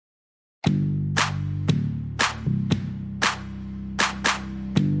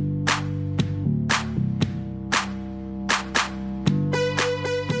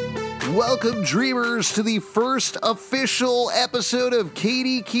Welcome, dreamers, to the first official episode of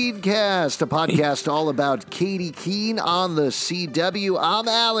Katy, KeeneCast, a podcast all about Katy Keene on the CW. I'm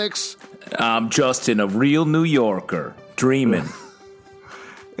Alex. I'm Justin, a real New Yorker, dreaming.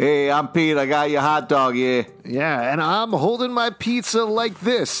 Hey, I'm Pete. I got your hot dog, yeah. Yeah, and I'm holding my pizza like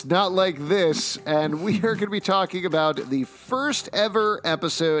this, not like this. And we are going to be talking about the first ever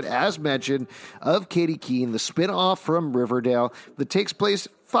episode, as mentioned, of Katy Keene, the spinoff from Riverdale that takes place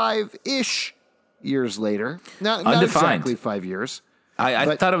 5-ish years later. Not exactly 5 years.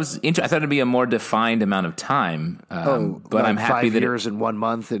 I thought it was I thought it'd be a more defined amount of time. But like I'm happy 5 years and 1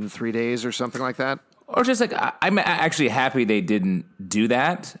 month and 3 days or something like that. Or just like I'm actually happy they didn't do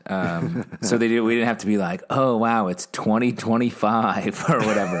that. So we didn't have to be like, oh wow, it's 2025 or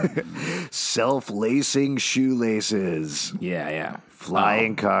whatever. Self-lacing shoelaces. Yeah.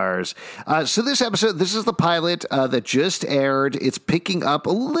 Flying cars. So this episode, this is the pilot that just aired. It's picking up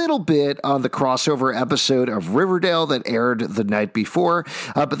a little bit on the crossover episode of Riverdale that aired the night before.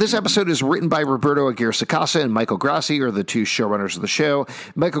 But this episode is written by Roberto Aguirre-Sacasa and Michael Grassi, are the two showrunners of the show.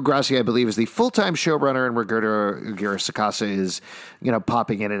 Michael Grassi, I believe, is the full-time showrunner, and Roberto Aguirre-Sacasa is,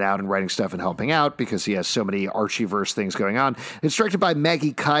 popping in and out and writing stuff and helping out because he has so many Archieverse things going on. It's directed by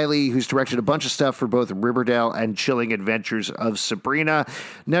Maggie Kiley, who's directed a bunch of stuff for both Riverdale and Chilling Adventures of Sabrina.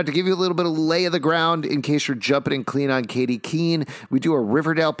 Now, to give you a little bit of lay of the ground, in case you're jumping in clean on Katy Keene, we do a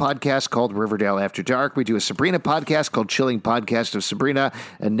Riverdale podcast called Riverdale After Dark. We do a Sabrina podcast called Chilling Podcast of Sabrina.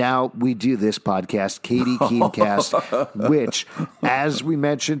 And now we do this podcast, Katy KeeneCast, which, as we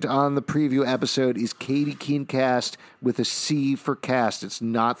mentioned on the preview episode, is Katy KeeneCast with a C for cast. It's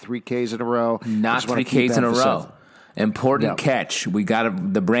not 3 Ks in a row. Not 3 Ks in a row. Important catch.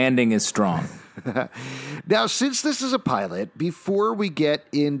 The branding is strong. Now, since this is a pilot, before we get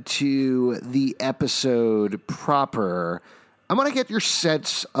into the episode proper, I want to get your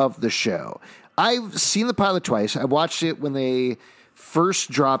sense of the show. I've seen the pilot twice. I watched it when they first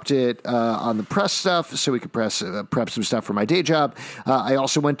dropped it on the press stuff so we could prep some stuff for my day job. I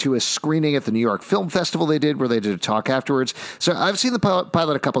also went to a screening at the New York Film Festival they did where they did a talk afterwards. So I've seen the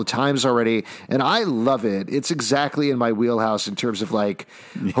pilot a couple of times already, and I love it. It's exactly in my wheelhouse in terms of like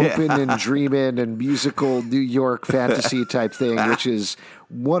hoping and dreaming and musical New York fantasy type thing, which is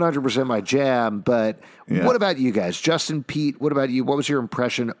 100% my jam. But what about you guys? Justin, Pete, what about you? What was your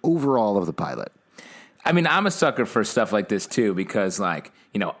impression overall of the pilot? I mean, I'm a sucker for stuff like this, too, because, I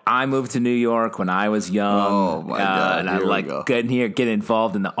moved to New York when I was young. Oh, my God. And I like getting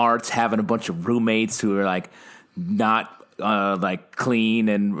involved in the arts, having a bunch of roommates who are, not, clean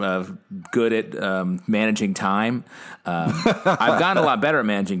and good at managing time. I've gotten a lot better at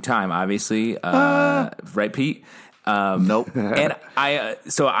managing time, obviously. Right, Pete? Nope. And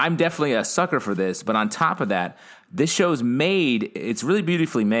so I'm definitely a sucker for this. But on top of that, this show's made, it's really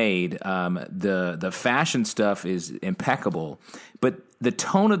beautifully made. The fashion stuff is impeccable. But the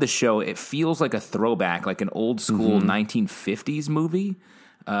tone of the show, it feels like a throwback, like an old school 1950s movie.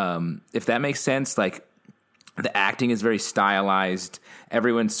 If that makes sense, like the acting is very stylized.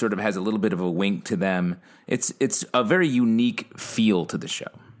 Everyone sort of has a little bit of a wink to them. It's a very unique feel to the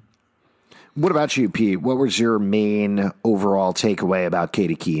show. What about you, Pete? What was your main overall takeaway about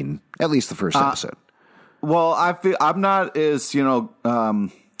Katy Keene, at least the first episode? Well, I feel I'm not as,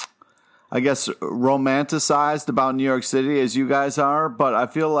 I guess romanticized about New York City as you guys are, but I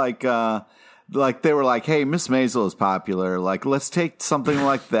feel like they were like, hey, Miss Maisel is popular. Like, let's take something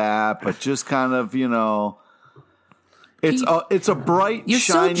like that, but just kind of, it's a bright, you're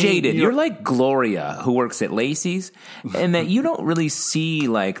shiny... so jaded. You're like Gloria, who works at Lacey's, and that you don't really see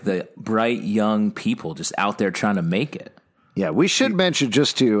like the bright young people just out there trying to make it. Yeah, we should mention,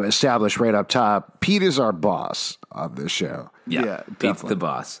 just to establish right up top, Pete is our boss on this show. Yeah, Pete's the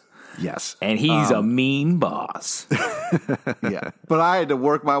boss. Yes. And he's a mean boss. Yeah. But I had to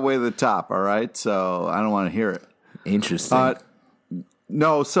work my way to the top, all right? So I don't want to hear it. Interesting.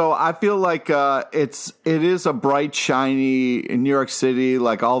 No, so I feel like it is a bright, shiny in New York City.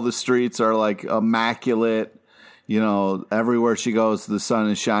 Like all the streets are like immaculate. Everywhere she goes, the sun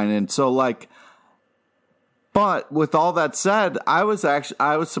is shining. So but with all that said, I was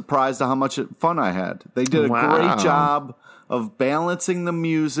surprised at how much fun I had. They did a great job of balancing the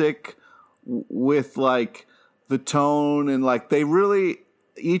music with like the tone, and like they really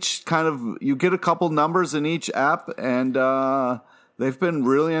each kind of, you get a couple numbers in each app, and they've been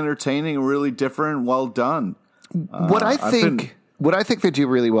really entertaining and really different and well done. What I think they do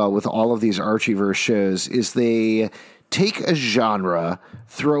really well with all of these Archieverse shows is they take a genre,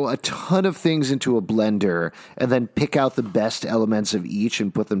 throw a ton of things into a blender, and then pick out the best elements of each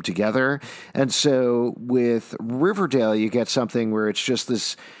and put them together. And so with Riverdale, you get something where it's just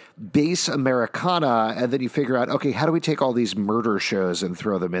this base Americana, and then you figure out, okay, how do we take all these murder shows and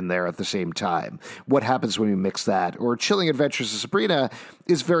throw them in there at the same time? What happens when we mix that? Or Chilling Adventures of Sabrina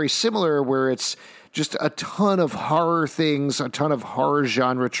is very similar, where it's just a ton of horror things, a ton of horror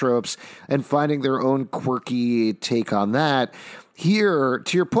genre tropes, and finding their own quirky take on that. Here,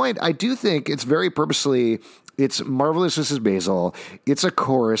 to your point, I do think it's very purposely. It's Marvelous Mrs. Maisel. It's a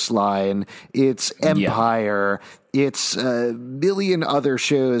chorus line. It's Empire. It's a million other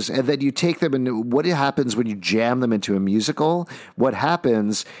shows. And then you take them and what happens when you jam them into a musical? What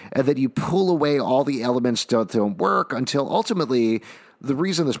happens? And then you pull away all the elements that don't work until ultimately the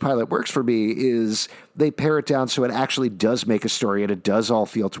reason this pilot works for me is they pare it down so it actually does make a story and it does all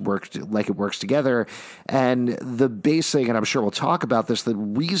feel to work like it works together. And the base thing, and I'm sure we'll talk about this, the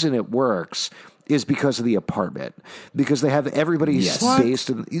reason it works is because of the apartment, because they have everybody based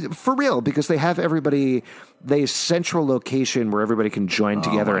in, for real, because they have everybody, they central location where everybody can join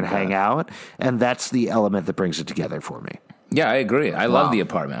together and hang out. And that's the element that brings it together for me. Yeah, I agree. I love the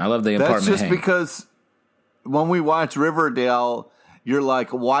apartment. I love the apartment. That's just because when we watch Riverdale, you're like,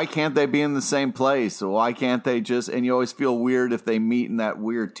 why can't they be in the same place? Why can't they just, and you always feel weird if they meet in that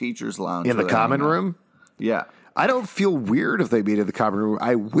weird teacher's lounge. In the common room? Yeah. I don't feel weird if they meet in the common room.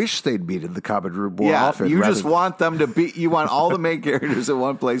 I wish they'd meet in the common room more often. You just want them to be, you want all the main characters in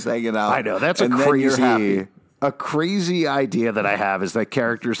one place hanging out. I know, that's a crazy idea that I have is that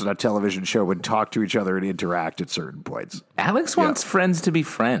characters in a television show would talk to each other and interact at certain points. Alex wants friends to be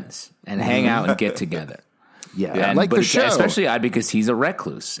friends and hang out and get together. Yeah, like the show. Especially because he's a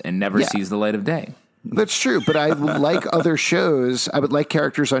recluse and never sees the light of day. That's true, but I like other shows. I would like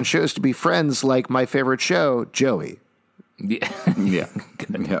characters on shows to be friends, like my favorite show, Joey. Yeah. Yeah.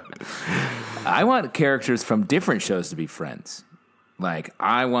 I want characters from different shows to be friends. Like,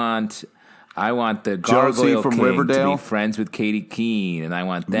 I want the Gargoyle from King Riverdale to be friends with Katy Keene, and I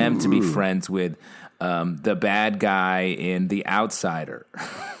want them to be friends with the bad guy in The Outsider.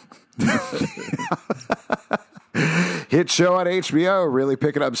 Hit show on HBO, really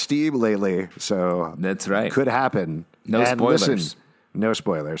picking up steam lately. So that's right. Could happen. No spoilers. Listen, no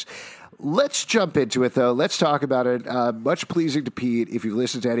spoilers. Let's jump into it, though. Let's talk about it. Much pleasing to Pete. If you've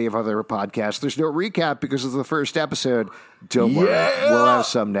listened to any of other podcasts, there's no recap because of the first episode. Don't worry. We'll have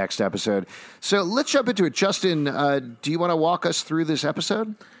some next episode. So let's jump into it. Justin, do you want to walk us through this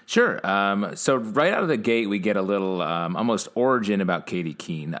episode? Sure. So right out of the gate, we get a little almost origin about Katy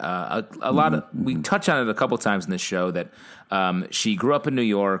Keene. A lot of we touch on it a couple times in the show that she grew up in New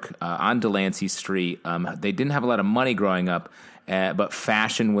York on Delancey Street. They didn't have a lot of money growing up, but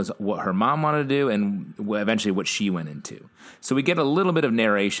fashion was what her mom wanted to do, and eventually what she went into. So we get a little bit of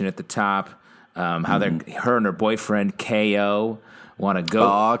narration at the top, how her and her boyfriend KO want to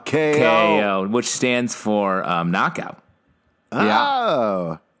go KO, which stands for knockout.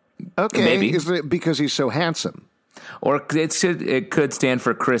 Oh. Okay, maybe. Is it because he's so handsome? Or it could stand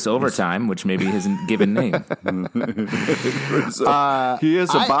for Chris Overtime, which maybe his given name. He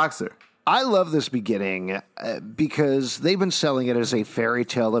is a boxer. I love this beginning because they've been selling it as a fairy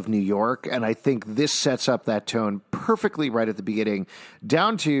tale of New York, and I think this sets up that tone perfectly right at the beginning,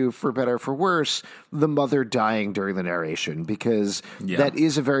 down to, for better or for worse, the mother dying during the narration, because that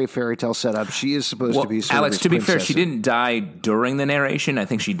is a very fairy tale setup. She is supposed to be sort Alex, of to be fair, she didn't die during the narration. I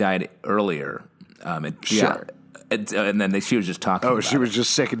think she died earlier. Sure. And then she was just talking about she was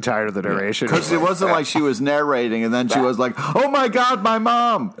just sick and tired of the narration. Because it wasn't like she was narrating and then she was like, oh my God, my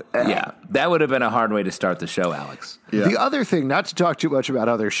mom. Yeah, that would have been a hard way to start the show, Alex. Yeah. The other thing, not to talk too much about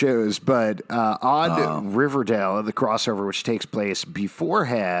other shows, but on Riverdale, the crossover which takes place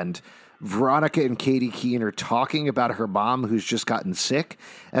beforehand, Veronica and Katy Keene are talking about her mom who's just gotten sick,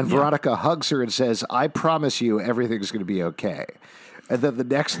 and Veronica hugs her and says, I promise you everything's going to be okay. And then the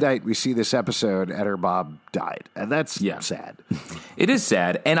next night we see this episode and her mom died. And that's sad. It is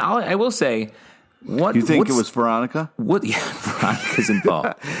sad. And I will say, you think it was Veronica? Veronica's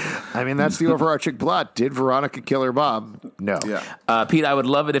involved. I mean, that's the overarching plot. Did Veronica kill her mom? No. Yeah. Pete, I would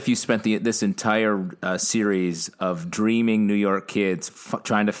love it if you spent this entire series of dreaming New York kids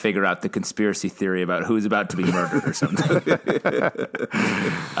trying to figure out the conspiracy theory about who's about to be murdered or something.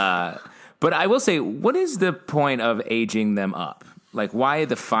 But I will say, what is the point of aging them up? Like, why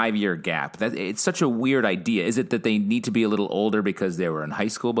the 5-year gap? It's such a weird idea. Is it that they need to be a little older because they were in high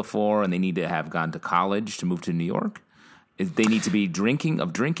school before and they need to have gone to college to move to New York? They need to be drinking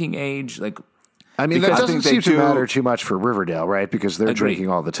age? Like, I mean, that doesn't seem to matter too much for Riverdale, right? Because they're drinking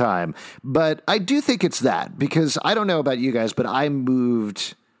all the time. But I do think it's that, because I don't know about you guys, but I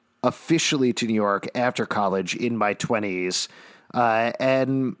moved officially to New York after college in my 20s.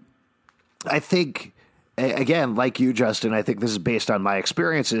 And I think Again, like you, Justin, I think this is based on my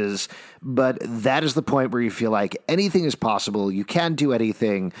experiences, but that is the point where you feel like anything is possible. You can do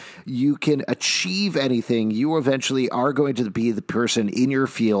anything. You can achieve anything. You eventually are going to be the person in your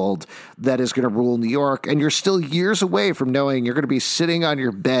field that is going to rule New York, and you're still years away from knowing you're going to be sitting on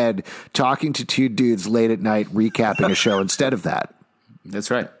your bed talking to two dudes late at night recapping a show instead of that.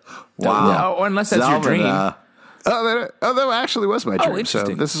 That's right. Wow. Or unless that's your dream. That actually was my dream. So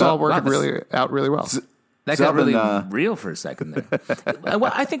this is all working really well. That got really real for a second there.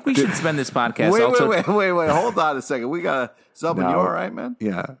 Well, I think we should spend this podcast Wait. Hold on a second. We got Zubbin, you all right, man?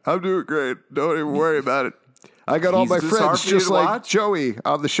 Yeah, I'm doing great. Don't even worry about it. I got all my friends just like watch? Joey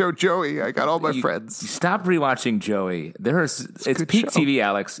on the show Joey. I got all my friends. Stop rewatching Joey. It's peak TV,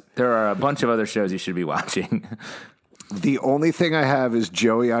 Alex. There are a bunch of other shows you should be watching. The only thing I have is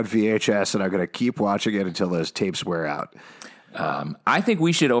Joey on VHS, and I'm going to keep watching it until those tapes wear out. I think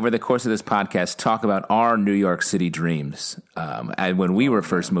we should, over the course of this podcast, talk about our New York City dreams and when we were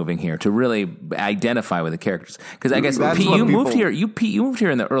first moving here to really identify with the characters. Because I guess Pete, you moved here. You moved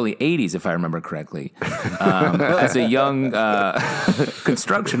here in the early '80s, if I remember correctly, as a young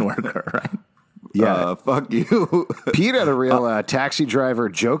construction worker, right? Yeah, fuck you. Pete had a real taxi driver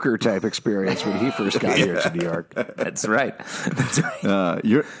Joker type experience when he first got here to New York. That's right. That's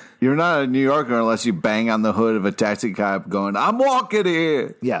right. You're not a New Yorker unless you bang on the hood of a taxi cab going, "I'm walking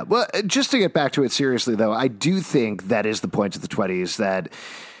here." Yeah. Well, just to get back to it seriously, though, I do think that is the point of the 20s, that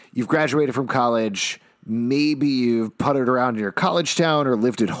you've graduated from college. Maybe you've puttered around in your college town or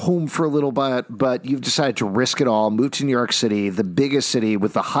lived at home for a little bit, but you've decided to risk it all, move to New York City, the biggest city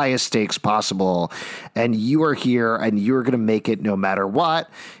with the highest stakes possible, and you are here and you're going to make it no matter what.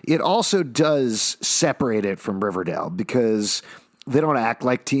 It also does separate it from Riverdale because they don't act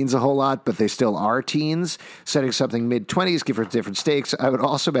like teens a whole lot, but they still are teens, setting something mid-20s, give her different stakes. I would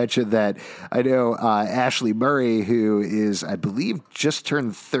also mention that I know Ashley Murray, who is, I believe, just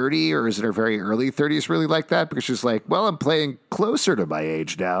turned 30 or is in her very early 30s, really like that because she's like, well, I'm playing closer to my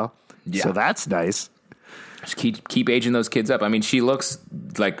age now. Yeah. So that's nice. Just keep aging those kids up. I mean, she looks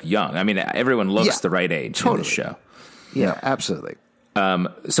like young. I mean, everyone looks the right age in this show. Yeah, absolutely.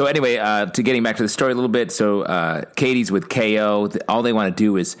 So anyway, to getting back to the story a little bit. So, Katy's with KO. All they want to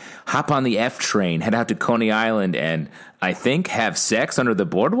do is hop on the F train, head out to Coney Island, and I think have sex under the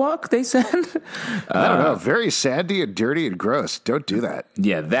boardwalk, they said. I don't know. Very sandy and dirty and gross. Don't do that.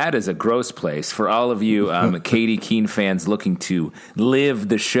 Yeah, that is a gross place. For all of you Katy Keene fans looking to live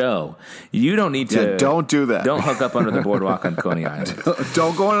the show, you don't need to. Yeah, don't do that. Don't hook up under the boardwalk on Coney Island.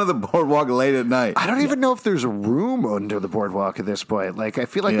 Don't go under the boardwalk late at night. I don't even know if there's a room under the boardwalk at this point. Like, I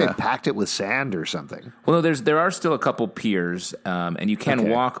feel like they packed it with sand or something. Well, no, there are still a couple piers, and you can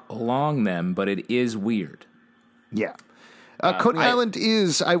walk along them, but it is weird. Yeah. Coney Island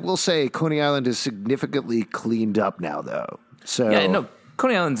is, I will say, Coney Island is significantly cleaned up now, though. So yeah, no,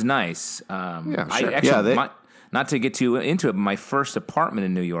 Coney Island's nice. Sure. Not to get too into it, but my first apartment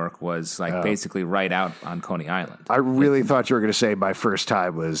in New York was basically right out on Coney Island. I really thought you were going to say my first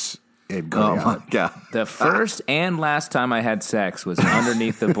time was in Coney Island. My God. The first and last time I had sex was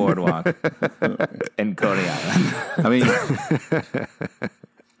underneath the boardwalk in Coney Island. I mean,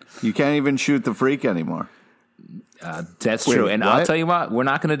 you can't even shoot the freak anymore. That's true. And what? I'll tell you what, we're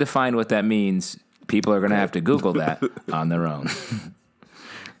not going to define what that means. People are going to have to Google that on their own.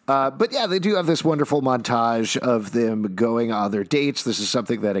 But yeah, they do have this wonderful montage of them going on their dates. This is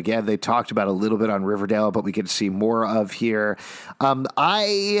something that, again, they talked about a little bit on Riverdale, but we get to see more of here.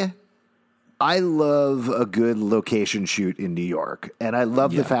 I love a good location shoot in New York. And I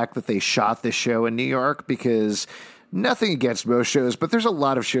love the fact that they shot this show in New York because nothing against most shows, but there's a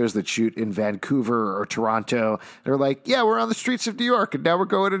lot of shows that shoot in Vancouver or Toronto. They're like, yeah, we're on the streets of New York, and now we're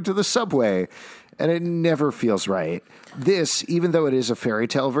going into the subway. And it never feels right. This, even though it is a fairy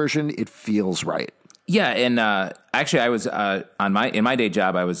tale version, it feels right. Yeah, and actually I was in my day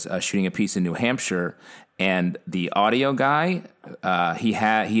job, I was shooting a piece in New Hampshire, and the audio guy, he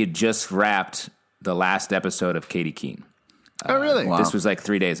had just wrapped the last episode of Katy Keene. Oh, really? Wow. This was like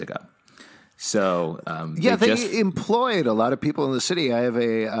 3 days ago. So they employed a lot of people in the city. I have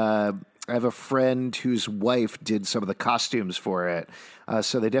a friend whose wife did some of the costumes for it.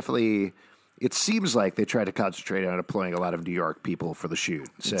 So they definitely, it seems like they tried to concentrate on employing a lot of New York people for the shoot.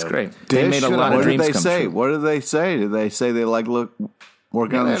 So it's great. They made a lot of dreams come true. What did they say? Did they say they working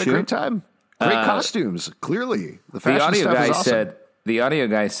on the shoot? Had a great time. Great costumes. Clearly, the audio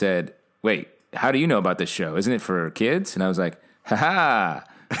guy said, "Wait, how do you know about this show? Isn't it for kids?" And I was like, "Ha ha."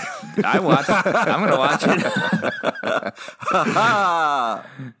 I'm going to watch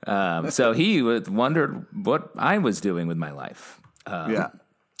it. So he wondered what I was doing with my life.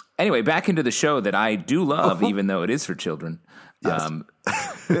 Anyway, back into the show that I do love, even though it is for children. Yes.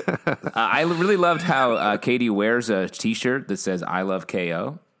 I really loved how Katy wears a T-shirt that says "I love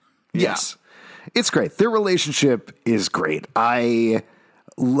KO." Yes, it's great. Their relationship is great. I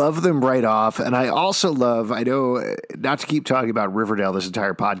love them right off, and I also love. I know not to keep talking about Riverdale this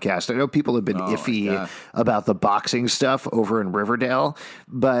entire podcast. I know people have been iffy about the boxing stuff over in Riverdale,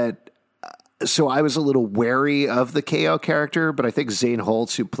 but. So I was a little wary of the KO character, but I think Zane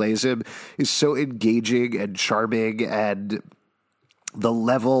Holtz, who plays him, is so engaging and charming, and the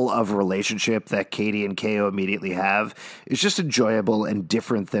level of relationship that Katy and KO immediately have is just enjoyable and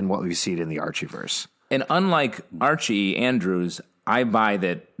different than what we've seen in the Archieverse. And unlike Archie Andrews, I buy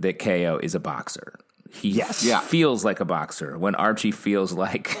that KO is a boxer. He feels like a boxer when Archie feels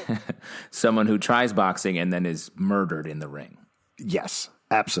like someone who tries boxing and then is murdered in the ring. Yes,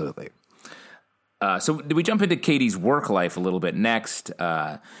 absolutely. So did we jump into Katy's work life a little bit next?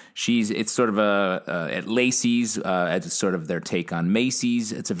 It's sort of at Lacey's. It's sort of their take on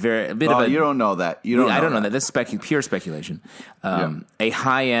Macy's. It's a bit of a. You don't know that. I don't know that. This is pure speculation. A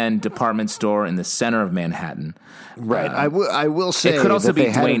high-end department store in the center of Manhattan. Right. I will say it could also be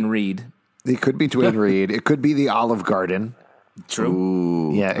Dwayne Reed. It could be Dwayne Reed. It could be the Olive Garden. True.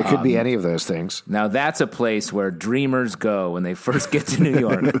 Ooh, yeah, it could be any of those things. Now that's a place where dreamers go when they first get to New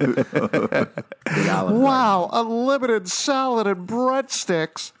York. Wow, unlimited salad and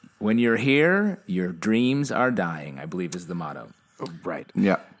breadsticks. When you're here, your dreams are dying, I believe is the motto. Right.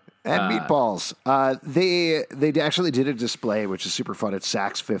 Yeah. And meatballs. They actually did a display, which is super fun, at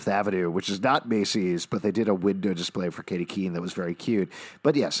Saks Fifth Avenue, which is not Macy's, but they did a window display for Katy Keene that was very cute.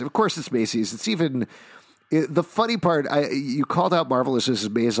 But yes, of course it's Macy's. It's even... The funny part, you called out Marvelous Mrs.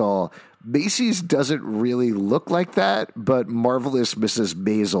 Maisel. Macy's doesn't really look like that, but Marvelous Mrs.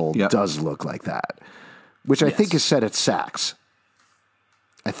 Maisel does look like that, which I think is set at Saks.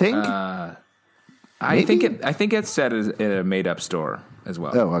 I think. I think it's set at a made-up store as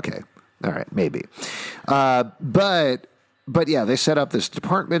well. Oh, okay, all right, maybe. But yeah, they set up this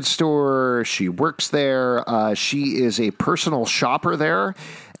department store. She works there. She is a personal shopper there.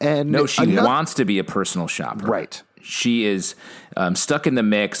 And no, she wants to be a personal shopper. Right. She is stuck in the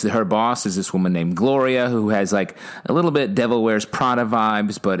mix. Her boss is this woman named Gloria, who has like a little bit Devil Wears Prada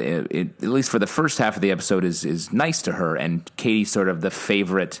vibes, but at least for the first half of the episode is nice to her. And Katy's sort of the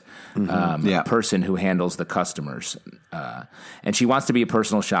favorite person who handles the customers. And she wants to be a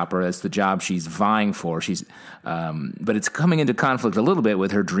personal shopper. That's the job she's vying for. But it's coming into conflict a little bit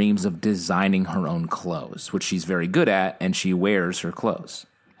with her dreams of designing her own clothes, which she's very good at, and she wears her clothes.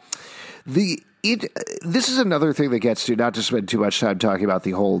 This is another thing that gets to, not to spend too much time talking about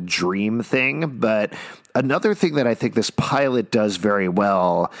the whole dream thing, but another thing that I think this pilot does very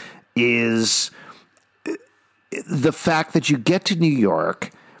well is the fact that you get to New York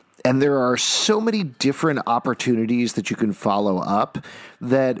and there are so many different opportunities that you can follow up,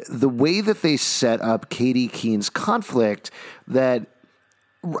 that the way that they set up Katy Keene's conflict, that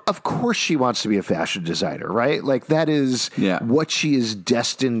of course she wants to be a fashion designer, right? Like that is what she is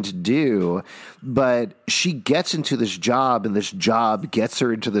destined to do. But she gets into this job, and this job gets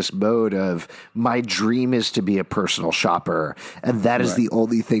her into this mode of, my dream is to be a personal shopper. And that is the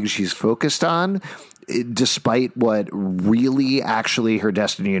only thing she's focused on, despite what really actually her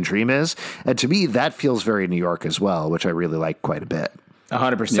destiny and dream is. And to me, that feels very New York as well, which I really like quite a bit.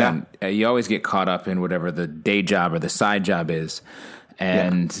 100%. You always get caught up in whatever the day job or the side job is.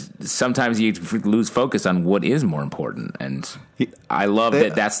 And sometimes you lose focus on what is more important. And I love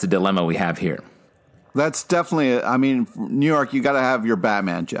that that's the dilemma we have here. That's definitely, New York, you got to have your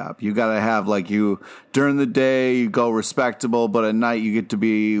Batman job. You got to have, during the day, you go respectable, but at night you get to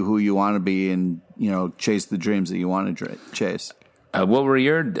be who you want to be and, chase the dreams that you want to chase. What were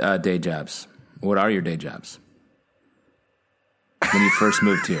your day jobs? What are your day jobs? When you first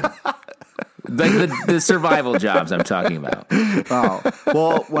moved here? Like the survival jobs I'm talking about. Oh,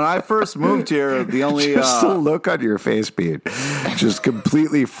 well, when I first moved here, the only... Just the look on your face, Pete. Just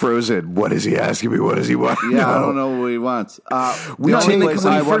completely frozen. What is he asking me? What does he want? Yeah, I don't know what he wants. I want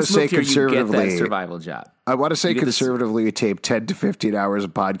to say conservatively... You get that survival job. I want to say conservatively, we tape 10 to 15 hours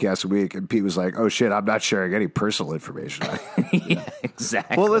of podcast a week, and Pete was like, oh shit, I'm not sharing any personal information. Yeah,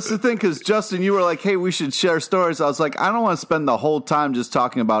 exactly. Well, that's the thing, because Justin, you were like, hey, we should share stories. I was like, I don't want to spend the whole time just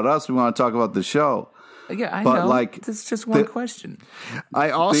talking about us. We want to talk about the show. Yeah, I know. It's just one question.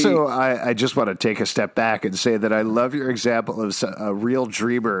 I just want to take a step back and say that I love your example of a real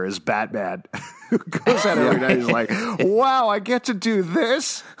dreamer as Batman, who goes out every night. He's like, wow, I get to do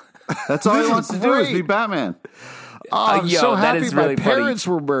this. That's all he wants to do is be Batman. I'm so happy my parents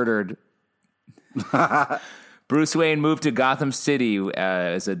were murdered. But Bruce Wayne moved to Gotham City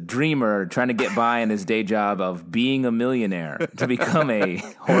as a dreamer, trying to get by in his day job of being a millionaire to become a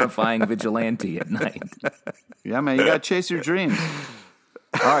horrifying vigilante at night. Yeah, man, you got to chase your dreams.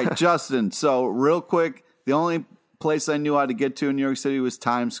 All right, Justin. So real quick, the only place I knew how to get to in New York City was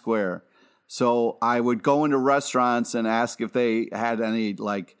Times Square. So I would go into restaurants and ask if they had any,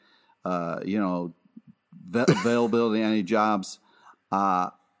 like, availability, any jobs. I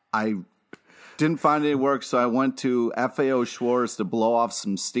didn't find any work, so I went to FAO Schwartz to blow off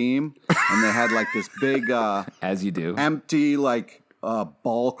some steam, and they had like this big, as you do, empty like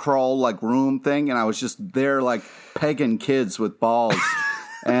ball crawl like room thing, and I was just there like pegging kids with balls,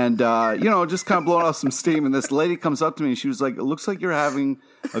 and just kind of blowing off some steam. And this lady comes up to me, and she was like, "It looks like you're having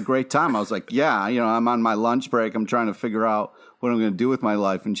a great time." I was like, "Yeah, I'm on my lunch break. I'm trying to figure out what I'm going to do with my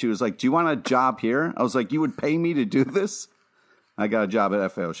life." And she was like, "Do you want a job here?" I was like, "You would pay me to do this?" I got a job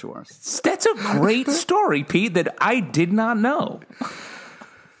at FAO Schwartz. That's a great story, Pete, that I did not know.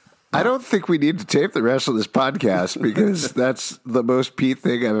 I don't think we need to tape the rest of this podcast because that's the most Pete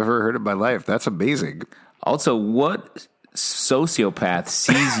thing I've ever heard in my life. That's amazing. Also, what sociopath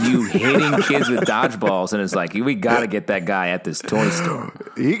sees you hitting kids with dodgeballs and is like, we got to get that guy at this toy store?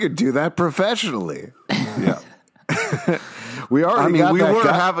 He could do that professionally. Yeah. We were having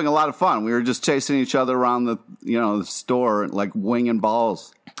a lot of fun. We were just chasing each other around the store, like winging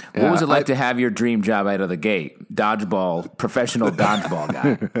balls. What was it like to have your dream job out of the gate? Professional dodgeball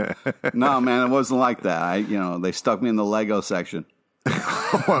guy. No, man, it wasn't like that. They stuck me in the Lego section.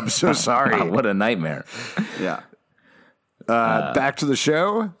 Oh, I'm so sorry. What a nightmare. Yeah. Back to the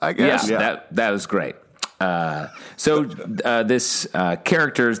show, I guess. Yeah. That was great. This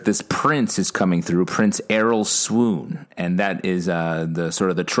character, this prince is coming through, Prince Errol Swoon, and that is the sort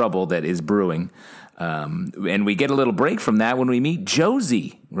of the trouble that is brewing. And we get a little break from that when we meet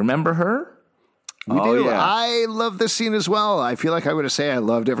Josie. Remember her? We do. Yeah. I love this scene as well. I feel like I'm going to say I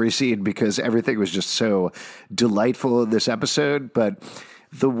loved every scene because everything was just so delightful in this episode. But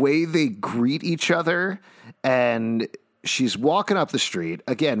the way they greet each other, and she's walking up the street,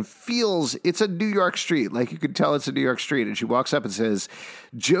 again, it's a New York street. Like you could tell it's a New York street. And she walks up and says,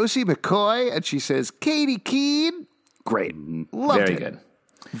 "Josie McCoy." And she says, "Katy Keene." Great. Loved it. Very good.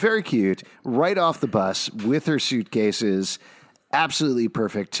 Very cute. Right off the bus with her suitcases. Absolutely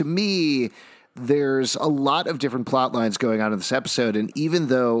perfect. To me, there's a lot of different plot lines going on in this episode. And even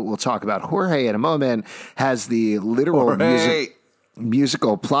though we'll talk about Jorge in a moment, has the literal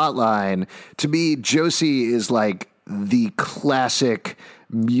musical plot line, to me, Josie is like the classic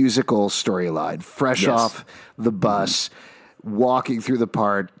musical storyline. Fresh off the bus, walking through the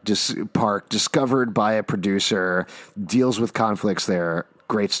park, discovered by a producer, deals with conflicts there.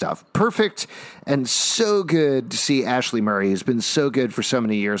 Great stuff. Perfect and so good to see Ashley Murray, who's been so good for so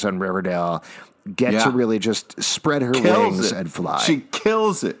many years on Riverdale, get to really just spread her wings and fly. She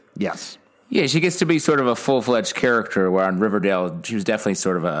kills it. Yes. Yeah, she gets to be sort of a full-fledged character, where on Riverdale, she was definitely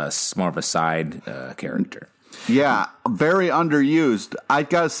sort of more of a side character. Yeah, very underused. I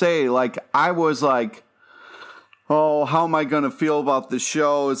gotta say, I was like, oh, how am I going to feel about this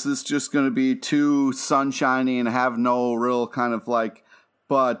show? Is this just going to be too sunshiny and have no real kind of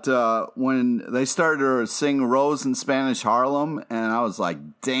But when they started to sing Rose in Spanish Harlem, and I was like,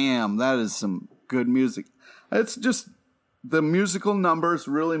 damn, that is some good music. It's just the musical numbers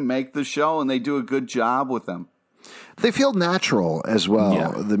really make the show, and they do a good job with them. They feel natural as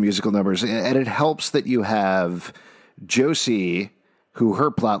well, the musical numbers. And it helps that you have Josie, who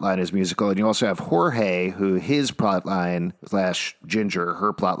her plotline is musical, and you also have Jorge, who his plotline / Ginger,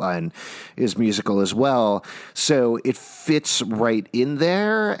 her plotline is musical as well. So it fits right in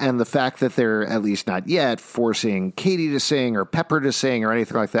there, and the fact that they're, at least not yet, forcing Katy to sing or Pepper to sing or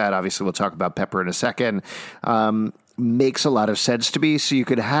anything like that, obviously we'll talk about Pepper in a second, makes a lot of sense to me. So you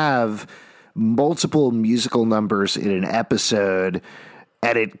could have multiple musical numbers in an episode,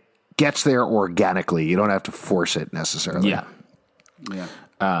 and it gets there organically. You don't have to force it necessarily. Yeah. Yeah.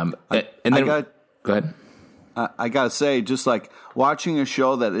 And then, go ahead. I got to say, just watching a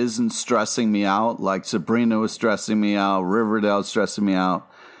show that isn't stressing me out, like Sabrina was stressing me out, Riverdale stressing me out,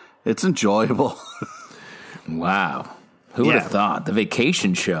 it's enjoyable. Wow. Who would have thought? The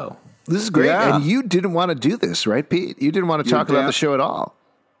Vacation show. This is great. Yeah. And you didn't want to do this, right, Pete? You didn't want to talk about the show at all.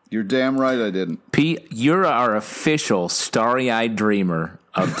 You're damn right I didn't. Pete, you're our official starry-eyed dreamer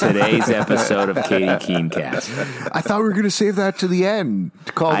of today's episode of Katy KeeneCast. I thought we were going to save that to the end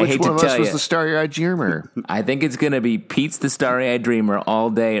to call which one of us was the starry-eyed dreamer. I think it's going to be Pete's the starry-eyed dreamer all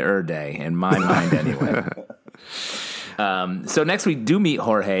day, day, in my mind anyway. So next we do meet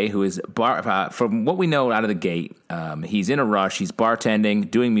Jorge, who is, from what we know out of the gate, he's in a rush. He's bartending,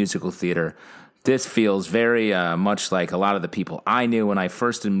 doing musical theater, This feels very much like a lot of the people I knew when I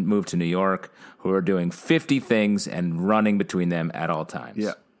first moved to New York, who are doing 50 things and running between them at all times.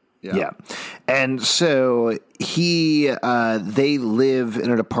 Yeah. And so they live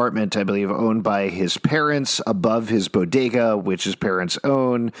in an apartment, I believe, owned by his parents above his bodega, which his parents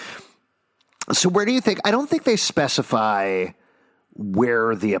own. So where do you think, I don't think they specify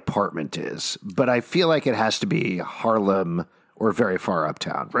where the apartment is, but I feel like it has to be Harlem or very far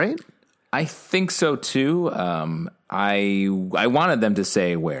uptown, right? I think so too. I wanted them to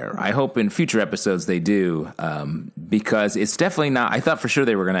say where. I hope in future episodes they do, because it's definitely not. I thought for sure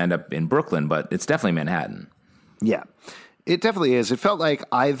they were going to end up in Brooklyn, but it's definitely Manhattan. Yeah, it definitely is. It felt like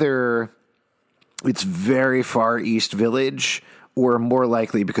either it's very far East Village, or more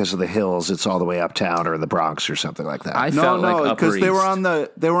likely because of the hills, it's all the way uptown or in the Bronx or something like that. I felt like because Upper they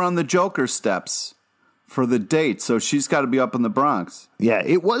were on the Joker steps for the date, so she's got to be up in the Bronx. Yeah,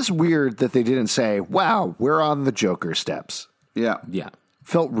 it was weird that they didn't say, wow, we're on the Joker steps. Yeah.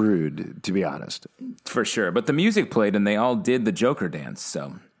 Felt rude, to be honest. For sure. But the music played and they all did the Joker dance,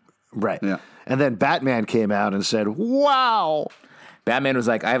 so. Right. Yeah. And then Batman came out and said, wow. Batman was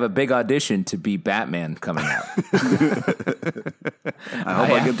like, I have a big audition to be Batman coming out. I hope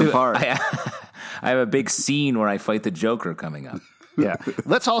I get the part. I have a big scene where I fight the Joker coming up. Yeah.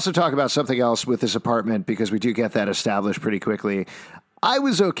 Let's also talk about something else with this apartment, because we do get that established pretty quickly. I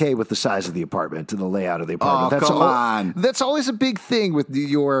was okay with the size of the apartment and the layout of the apartment. Come on. That's always a big thing with New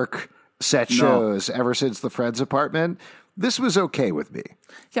York set shows ever since the Friends apartment. This was okay with me.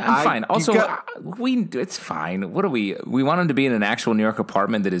 Yeah, I'm fine. Also, it's fine. What do we want him to be in an actual New York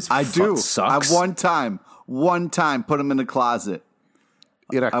apartment that is sucks? One time, put him in a closet.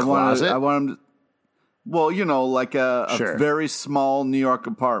 In a closet? I want him to, well, like a very small New York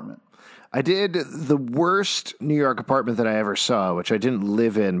apartment. I did the worst New York apartment that I ever saw, which I didn't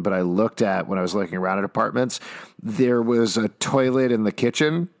live in, but I looked at when I was looking around at apartments. There was a toilet in the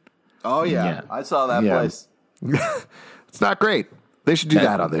kitchen. Oh, yeah. I saw that place. It's not great. They should do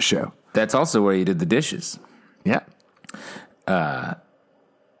that on this show. That's also where you did the dishes. Yeah.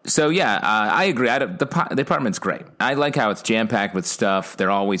 So, I agree. The apartment's great. I like how it's jam-packed with stuff.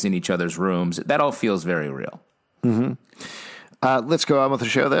 They're always in each other's rooms. That all feels very real. Mm-hmm. Let's go on with the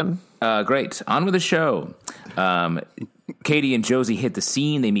show then. Great. On with the show. Katy and Josie hit the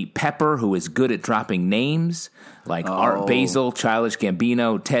scene. They meet Pepper, who is good at dropping names, like Art Basel, Childish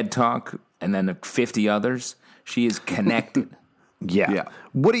Gambino, TED Talk, and then 50 others. She is connected. Yeah.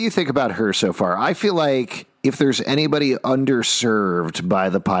 What do you think about her so far? I feel like if there's anybody underserved by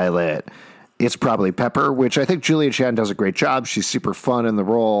the pilot, it's probably Pepper, which I think Julia Chan does a great job. She's super fun in the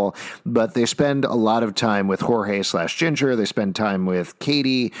role, but they spend a lot of time with Jorge/Ginger. They spend time with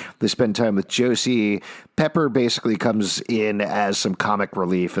Katy. They spend time with Josie. Pepper basically comes in as some comic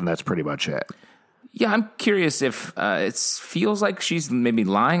relief, and that's pretty much it. Yeah, I'm curious if it feels like she's maybe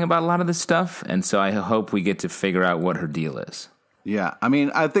lying about a lot of this stuff, and so I hope we get to figure out what her deal is. Yeah, I mean,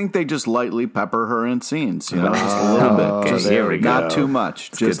 I think they just lightly pepper her in scenes, just a little bit. Okay, here we go. Not too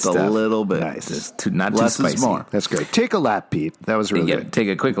much, just a little bit. Nice. Not less too spicy. is more. That's great. Take a lap, Pete. That was really good. Take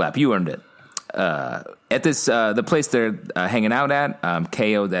a quick lap. You earned it. At this, the place they're hanging out at,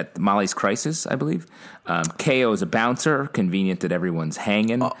 KO, at Molly's Crisis, I believe. KO is a bouncer. Convenient that everyone's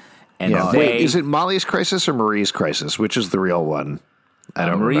hanging. Wait, is it Molly's Crisis or Marie's Crisis? Which is the real one? I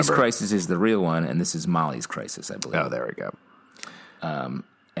don't Marie's remember. Crisis is the real one, and this is Molly's Crisis, I believe. Oh, there we go.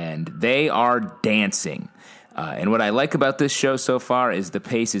 And they are dancing. And what I like about this show so far is the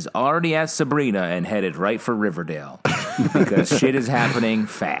pace is already at Sabrina and headed right for Riverdale because shit is happening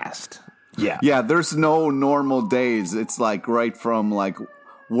fast. Yeah, there's no normal days. It's like right from like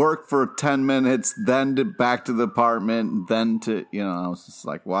work for 10 minutes, then back to the apartment, then to, I was just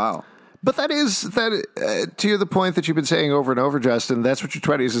like, wow. But that to the point that you've been saying over and over, Justin, that's what your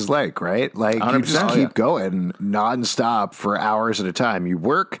 20s is like, right? Like 100%. You just keep going nonstop for hours at a time. You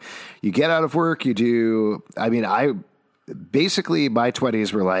work, you get out of work, you do. I mean, basically my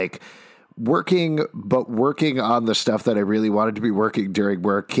 20s were like working on the stuff that I really wanted to be working during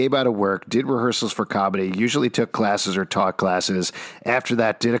work, came out of work, did rehearsals for comedy, usually took classes or taught classes. After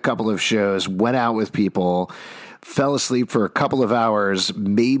that, did a couple of shows, went out with people, fell asleep for a couple of hours,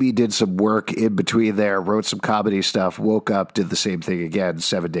 maybe did some work in between there, wrote some comedy stuff, woke up, did the same thing again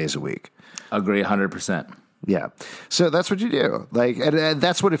 7 days a week. Agree 100%. Yeah. So that's what you do. Like, and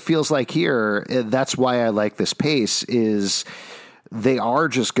that's what it feels like here. And that's why I like this pace is they are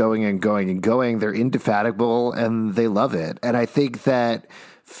just going and going and going. They're indefatigable and they love it. And I think that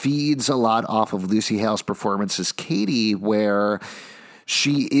feeds a lot off of Lucy Hale's performance as Katy, where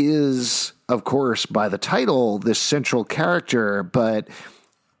she is, of course, by the title, this central character, but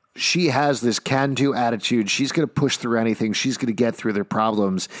she has this can-do attitude. She's going to push through anything. She's going to get through their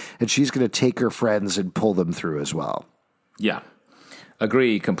problems, and she's going to take her friends and pull them through as well. Yeah,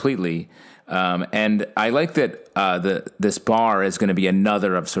 agree completely. And I like that this bar is going to be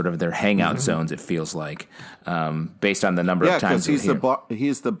another of sort of their hangout zones. It feels like, based on the number of times. Yeah, because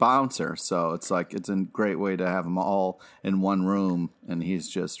he's the bouncer, so it's like it's a great way to have them all in one room, and he's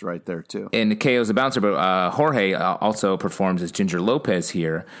just right there too. And KO's a bouncer, but Jorge also performs as Ginger Lopez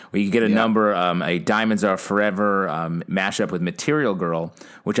here, where you get a number, a Diamonds Are Forever mashup with Material Girl,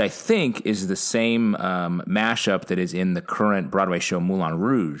 which I think is the same mashup that is in the current Broadway show Moulin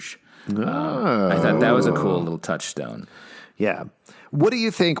Rouge. I thought that was a cool little touchstone. Yeah. What do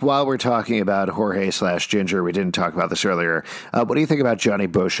you think, while we're talking about Jorge/Ginger, we didn't talk about this earlier, what do you think about Johnny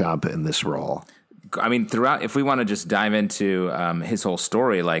Beauchamp in this role? I mean, throughout, if we want to just dive into his whole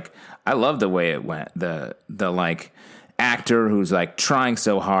story, like, I love the way it went. The like actor who's like trying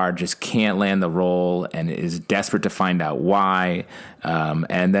so hard, just can't land the role and is desperate to find out why,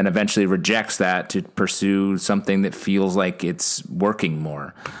 and then eventually rejects that to pursue something that feels like it's working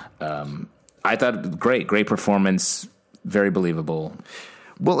more. I thought great performance, very believable.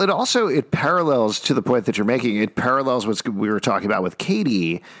 Well, it parallels, to the point that you're making, it parallels what we were talking about with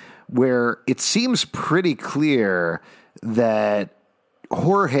Katy, where it seems pretty clear that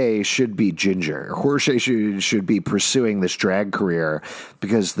Jorge should be Ginger. Jorge should be pursuing this drag career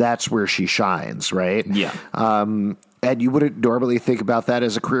because that's where she shines, right? Yeah. And you wouldn't normally think about that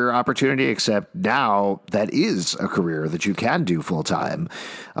as a career opportunity, except now that is a career that you can do full time,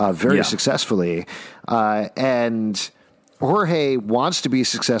 very successfully. And Jorge wants to be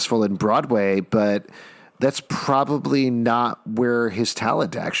successful in Broadway, but that's probably not where his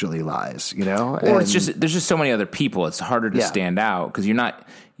talent actually lies, you know? Or there's just so many other people. It's harder to stand out because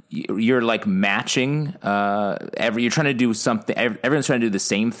you're like matching you're trying to do something. Everyone's trying to do the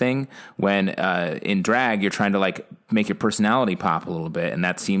same thing when in drag, you're trying to like make your personality pop a little bit. And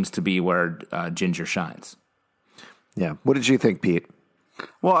that seems to be where Ginger shines. Yeah. What did you think, Pete?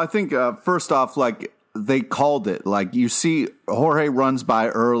 Well, I think first off, like, they called it. Like, you see Jorge runs by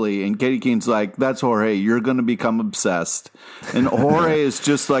early and Katy Keene's like, that's Jorge, you're going to become obsessed. And Jorge is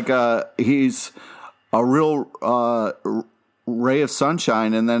just like he's a real ray of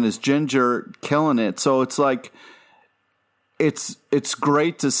sunshine, and then is Ginger killing it. So it's like, it's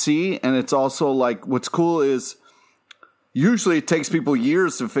great to see. And it's also like, what's cool is usually it takes people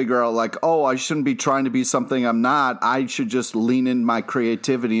years to figure out like, oh, I shouldn't be trying to be something I'm not. I should just lean in my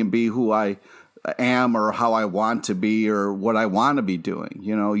creativity and be who I am or how I want to be or what I want to be doing.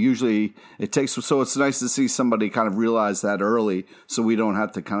 You know, usually it takes, so it's nice to see somebody kind of realize that early so we don't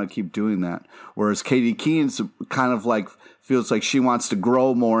have to kind of keep doing that. Whereas Katy Keene's kind of like feels like she wants to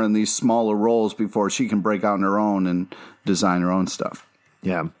grow more in these smaller roles before she can break out on her own and design her own stuff.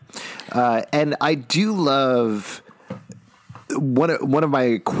 Yeah. And I do love one of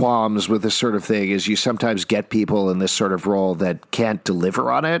my qualms with this sort of thing is you sometimes get people in this sort of role that can't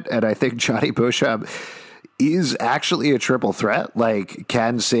deliver on it. And I think Johnny Beauchamp is actually a triple threat, like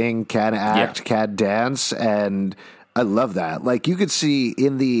can sing, can act, can dance. And I love that. Like, you could see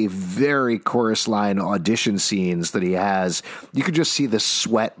in the very chorus line audition scenes that he has, you could just see the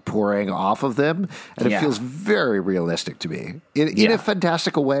sweat pouring off of them. And it feels very realistic to me in a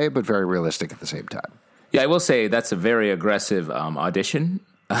fantastical way, but very realistic at the same time. Yeah, I will say that's a very aggressive audition.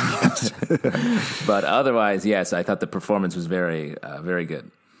 But otherwise, yes, I thought the performance was very, very good.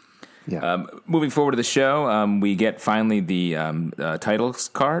 Yeah. Moving forward to the show, we get finally the titles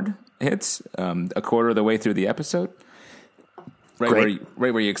card hits a quarter of the way through the episode. Right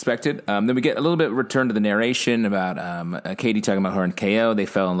where you expected. Then we get a little bit return to the narration about Katy talking about her and KO. They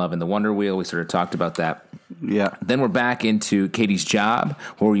fell in love in the Wonder Wheel. We sort of talked about that. Yeah. Then we're back into Katy's job,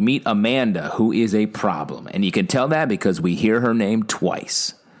 where we meet Amanda, who is a problem. And you can tell that because we hear her name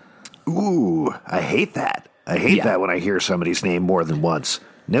twice. Ooh, I hate that. I hate that when I hear somebody's name more than once.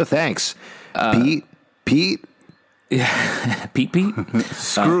 No thanks. Pete. Yeah. Pete?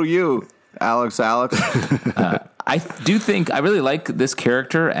 Screw you, Alex. I do think I really like this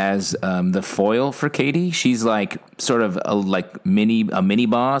character as the foil for Katy. She's like sort of a mini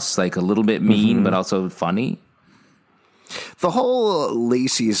boss, like a little bit mean, but also funny. The whole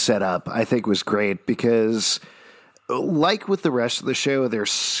Lacey's setup, I think, was great because, like with the rest of the show, they're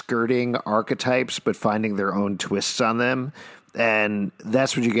skirting archetypes but finding their own twists on them. And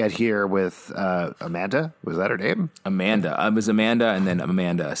that's what you get here with Amanda. Was that her name? Amanda. It was Amanda and then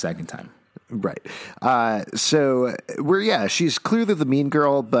Amanda a second time. Right. So she's clearly the mean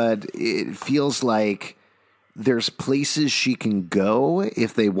girl, but it feels like there's places she can go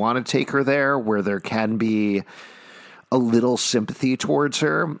if they want to take her there, where there can be a little sympathy towards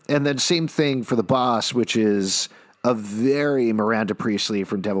her. And then same thing for the boss, which is a very Miranda Priestley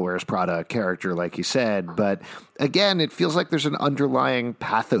from Devil Wears Prada character, like you said. But again, it feels like there's an underlying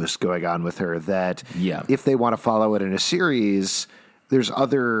pathos going on with her that if they want to follow it in a series, there's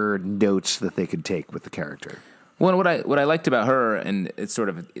other notes that they could take with the character. Well, what I liked about her, and it's sort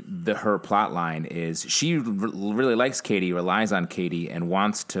of her plot line, is she really likes Katy, relies on Katy, and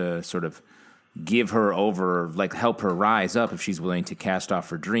wants to sort of give her over, like help her rise up if she's willing to cast off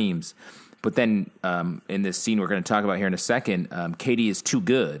her dreams. But then in this scene we're going to talk about here in a second, Katy is too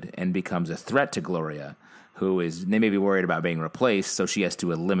good and becomes a threat to Gloria, they may be worried about being replaced, so she has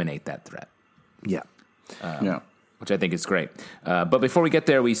to eliminate that threat. Yeah. Which I think is great. But before we get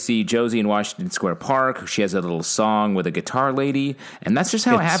there, we see Josie in Washington Square Park. She has a little song with a guitar lady, and that's just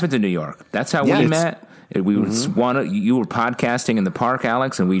how it happens in New York. That's how we met. You were podcasting in the park,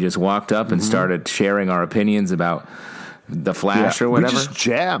 Alex, and we just walked up and started sharing our opinions about The Flash or whatever.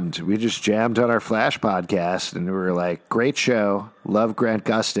 We just jammed on our Flash podcast, and we were like, great show, love Grant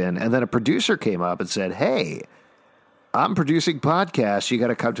Gustin. And then a producer came up and said, hey, I'm producing podcasts. You got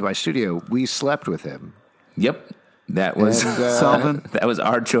to come to my studio. We slept with him. Yep. That was Selvin. That was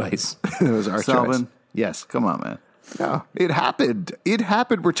our choice. It was our choice. Yes. Come on, man. No, it happened.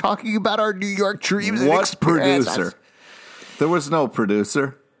 We're talking about our New York dreams. What producer? There was no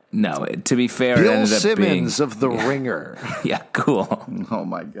producer. No, to be fair, Bill it ended up Simmons being, of The Ringer. Yeah, cool. Oh,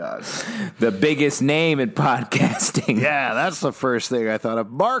 my God. The biggest name in podcasting. Yeah, that's the first thing I thought of.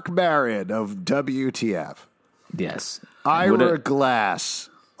 Mark Maron of WTF. Yes. Ira Glass.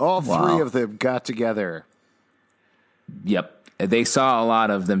 All three of them got together. Yep. They saw a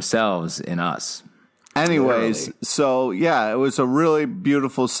lot of themselves in us. Anyways, so, it was a really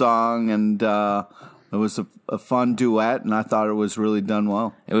beautiful song, and it was a fun duet, and I thought it was really done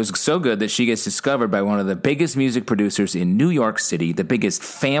well. It was so good that she gets discovered by one of the biggest music producers in New York City, the biggest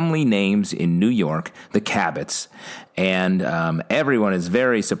family names in New York, the Cabots. And everyone is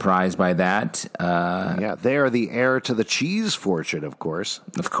very surprised by that. They are the heir to the cheese fortune, of course.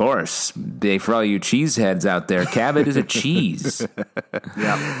 Of course. For all you cheeseheads out there, Cabot is a cheese.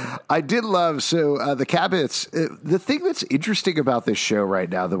 Yeah. I did love, the Cabots, the thing that's interesting about this show right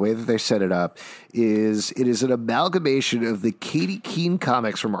now, the way that they set it up, is it is an amalgamation of the Katy Keene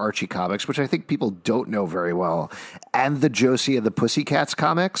comics from Archie Comics, which I think people don't know very well, and the Josie and the Pussycats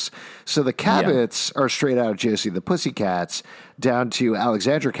comics. So the Cabots are straight out of Josie and the Pussycats, down to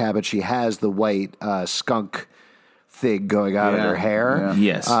Alexandra Cabot. She has the white skunk thing going on in her hair.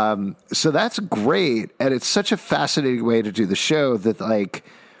 Yeah. Yes. So that's great, and it's such a fascinating way to do the show that, like,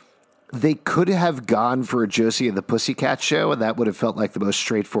 they could have gone for a Josie and the Pussycat show, and that would have felt like the most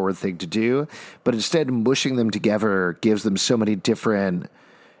straightforward thing to do. But instead, mushing them together gives them so many different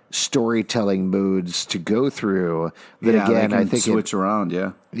storytelling modes to go through that, again, I think switch around.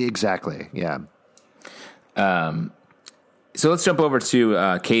 Yeah, exactly. Yeah. So let's jump over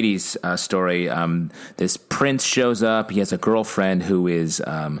to Katy's story. This prince shows up. He has a girlfriend who is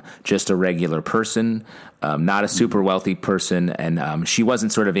just a regular person, not a super wealthy person, and she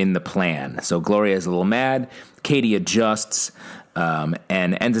wasn't sort of in the plan. So Gloria is a little mad. Katy adjusts and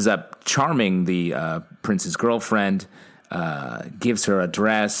ends up charming the prince's girlfriend. Gives her a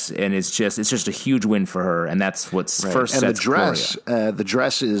dress, and it's just a huge win for her, and that's what's first and sets the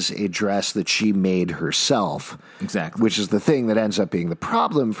dress is a dress that she made herself, exactly, which is the thing that ends up being the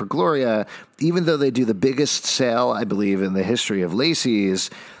problem for Gloria. Even though they do the biggest sale, I believe, in the history of Lacey's,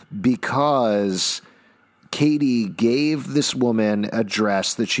 because Katy gave this woman a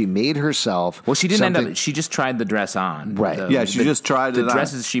dress that she made herself. Well, she didn't end up. She just tried the dress on. Right. She just tried it on. The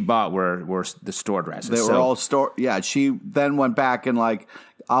dresses she bought were the store dresses. They were all store. Yeah, she then went back and, like,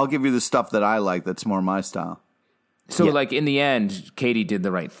 I'll give you the stuff that I like that's more my style. So, like, in the end, Katy did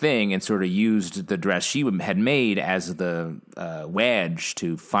the right thing and sort of used the dress she had made as the wedge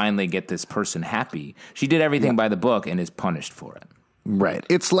to finally get this person happy. She did everything by the book and is punished for it. Right.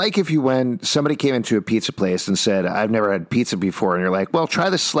 It's like if somebody came into a pizza place and said, I've never had pizza before. And you're like, well,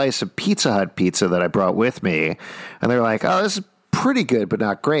 try this slice of Pizza Hut pizza that I brought with me. And they're like, oh, this is pretty good, but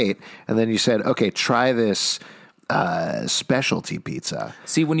not great. And then you said, okay, try this specialty pizza.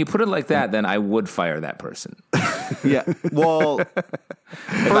 See, when you put it like that, then I would fire that person. Yeah. Well,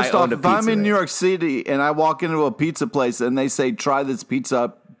 first off, if I'm in New York City and I walk into a pizza place and they say, try this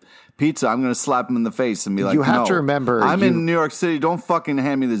pizza, I'm going to slap them in the face and be like, you have to remember, I'm in New York City. Don't fucking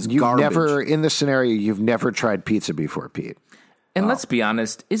hand me this garbage. In this scenario, you've never tried pizza before, Pete. And let's be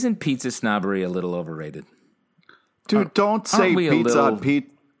honest, isn't pizza snobbery a little overrated? Dude, don't say Pizza Hut,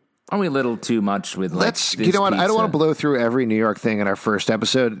 Pete. Are we a little too much with Let's, you know what? I don't want to blow through every New York thing in our first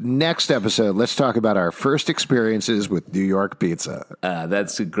episode. Next episode, let's talk about our first experiences with New York pizza.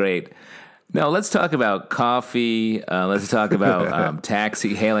 That's great. No, let's talk about coffee. Let's talk about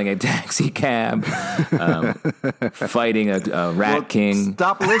hailing a taxi cab, fighting a rat king.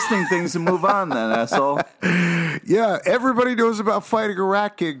 Stop listing things and move on then, asshole. Yeah, everybody knows about fighting a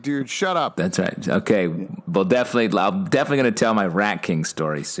rat king, dude. Shut up. That's right. Okay, well, I'm definitely going to tell my rat king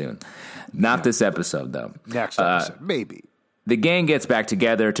story soon. Not this episode, though. Next episode, maybe. The gang gets back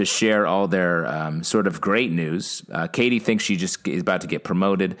together to share all their sort of great news. Katy thinks she just is about to get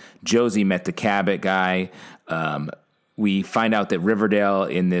promoted. Josie met the Cabot guy. We find out that Riverdale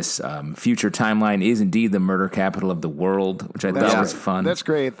in this future timeline is indeed the murder capital of the world, which I thought was fun. That's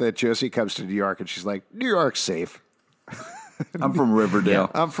great that Josie comes to New York and she's like, New York's safe. I'm from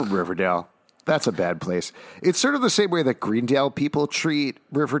Riverdale. I'm from Riverdale. That's a bad place. It's sort of the same way that Greendale people treat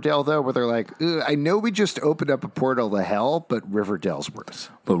Riverdale, though, where they're like, I know we just opened up a portal to hell, but Riverdale's worse.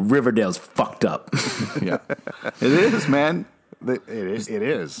 But Riverdale's fucked up. Yeah. It is, man. It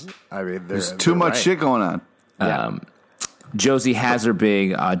is. I mean, there's too much shit going on. Yeah. Josie has her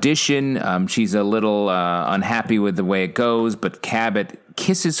big audition. She's a little unhappy with the way it goes, but Cabot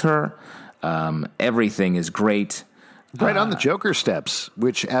kisses her. Everything is great. Right on the Joker steps,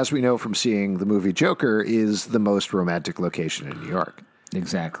 which, as we know from seeing the movie Joker, is the most romantic location in New York.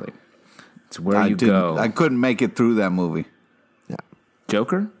 Exactly. It's where you go. I couldn't make it through that movie. Yeah.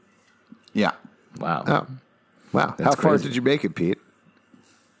 Joker? Yeah. Wow. Oh. Wow. How far did you make it, Pete?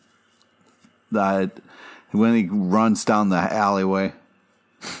 When he runs down the alleyway.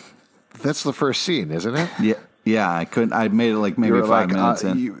 That's the first scene, isn't it? Yeah. Yeah, I couldn't. I made it like maybe 5 minutes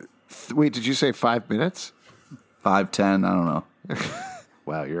in. Wait, did you say 5 minutes? 5, 10, I don't know.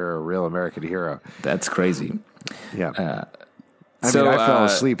 Wow, you're a real American hero. That's crazy. Yeah. I fell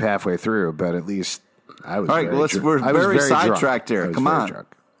asleep halfway through, but at least I was. All right, we're very sidetracked here. Come on.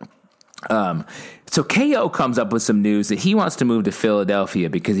 Drunk. So KO comes up with some news that he wants to move to Philadelphia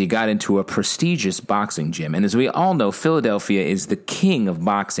because he got into a prestigious boxing gym. And as we all know, Philadelphia is the king of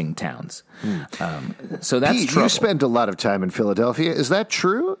boxing towns. So that's Pete, trouble. You spend a lot of time in Philadelphia. Is that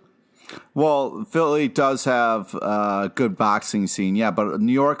true? Well, Philly does have a good boxing scene, yeah, but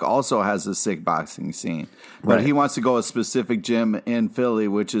New York also has a sick boxing scene. But he wants to go a specific gym in Philly,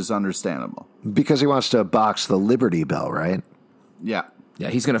 which is understandable. Because he wants to box the Liberty Bell, right? Yeah. Yeah,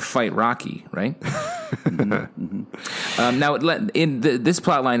 he's going to fight Rocky, right? Now, this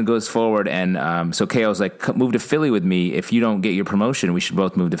plot line goes forward, and so KO's like, move to Philly with me. If you don't get your promotion, we should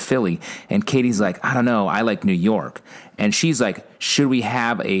both move to Philly. And Katy's like, I don't know, I like New York. And she's like, should we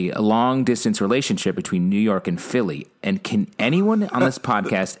have a long-distance relationship between New York and Philly? And can anyone on this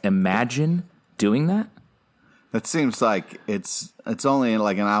podcast imagine doing that? That seems like it's only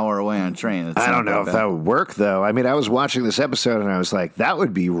like an hour away on train. I don't know if that would work, though. I mean, I was watching this episode, and I was like, that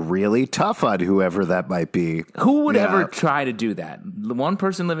would be really tough on whoever that might be. Who would ever try to do that? One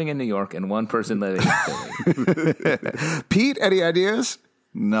person living in New York and one person living in Philly. Pete, any ideas?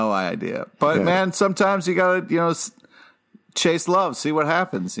 No idea. But, man, sometimes you got to, chase love, see what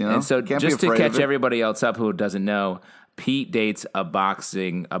happens, And so just to catch everybody else up who doesn't know, Pete dates a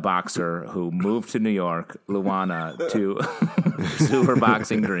boxer who moved to New York, Luana, to pursue her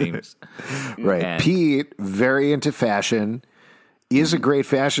boxing dreams. Right. And Pete, very into fashion, is a great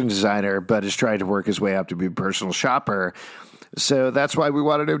fashion designer, but is trying to work his way up to be a personal shopper. So that's why we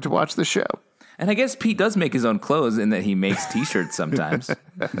wanted him to watch the show. And I guess Pete does make his own clothes in that he makes T-shirts sometimes.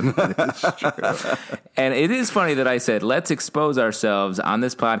 That is true. And it is funny that I said, let's expose ourselves on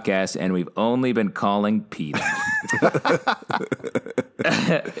this podcast, and we've only been calling Pete.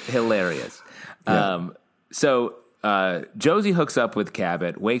 Hilarious. Yeah. So Josie hooks up with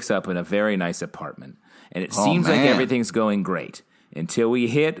Cabot, wakes up in a very nice apartment, and it seems like everything's going great until we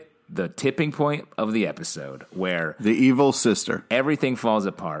hit the tipping point of the episode where the evil sister, everything falls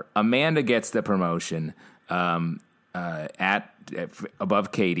apart. Amanda gets the promotion above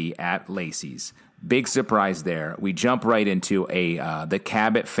Katy at Lacey's. Big surprise there. We jump right into the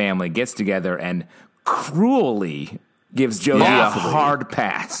Cabot family gets together and cruelly gives Josie a hard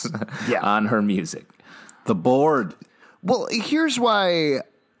pass on her music. The board. Well, here's why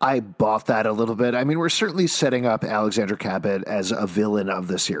I bought that a little bit. I mean, we're certainly setting up Alexander Cabot as a villain of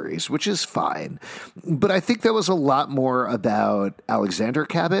the series, which is fine. But I think that was a lot more about Alexander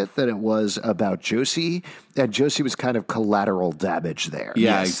Cabot than it was about Josie. And Josie was kind of collateral damage there.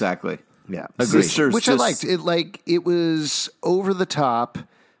 Yeah, exactly. Yeah. Sisters, which I liked. It was over the top,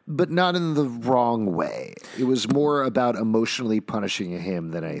 but not in the wrong way. It was more about emotionally punishing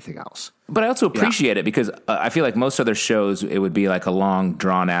him than anything else. But I also appreciate it because I feel like most other shows, it would be like a long,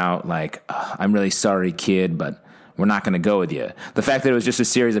 drawn out, like, I'm really sorry, kid, but we're not going to go with you. The fact that it was just a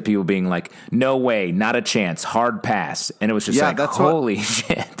series of people being like, no way, not a chance, hard pass. And it was just holy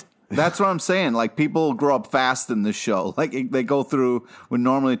shit. That's what I'm saying. Like, people grow up fast in this show. Like, they go through, would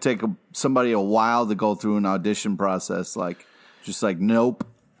normally take somebody a while to go through an audition process. Like, just like, nope.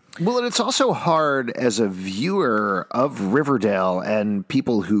 Well, and it's also hard as a viewer of Riverdale and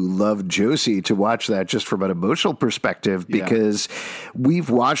people who love Josie to watch that just from an emotional perspective, because we've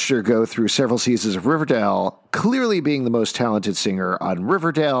watched her go through several seasons of Riverdale, clearly being the most talented singer on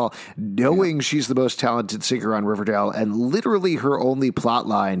Riverdale, knowing she's the most talented singer on Riverdale, and literally her only plot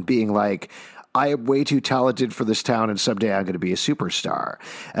line being like, I am way too talented for this town, and someday I'm going to be a superstar.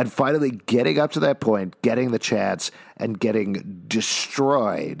 And finally getting up to that point, getting the chance, and getting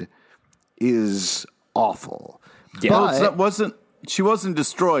destroyed is awful. Yeah. But she wasn't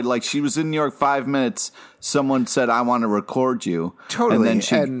destroyed. Like, she was in New York 5 minutes. Someone said, I want to record you. Totally.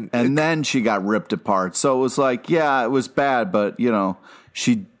 And then she got ripped apart. So it was like, yeah, it was bad, but,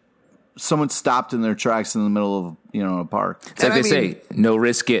 someone stopped in their tracks in the middle of, a park. It's like they say, no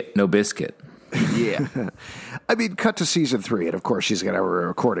risk it, no biscuit. Yeah. I mean, cut to season 3, and of course she's going to have a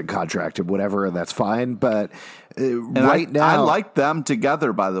recording contract and whatever, and that's fine. But now, I like them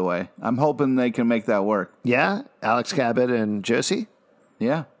together, by the way. I'm hoping they can make that work. Yeah? Alex Cabot and Josie?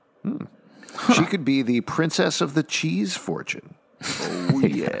 Yeah. She could be the princess of the cheese fortune. Oh,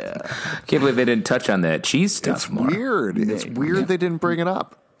 yeah. Can't believe they didn't touch on that cheese stuff more. Weird. It's weird they didn't bring it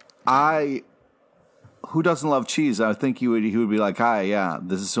up. Who doesn't love cheese? I think he would be like, hi, yeah,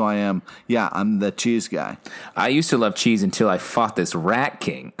 this is who I am. Yeah, I'm the cheese guy. I used to love cheese until I fought this rat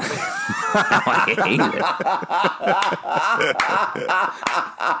king. I hate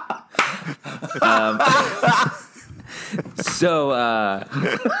it. So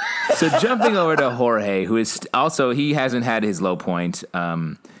jumping over to Jorge, who is also, he hasn't had his low point.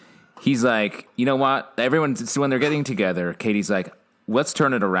 He's like, you know what? When they're getting together, Katie's like, let's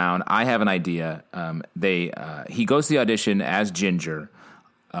turn it around. I have an idea. He goes to the audition as Ginger,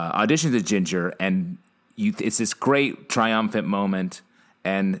 auditions as Ginger, and it's this great triumphant moment.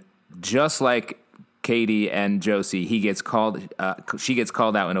 And just like Katy and Josie, she gets called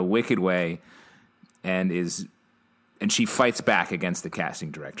out in a wicked way, and she fights back against the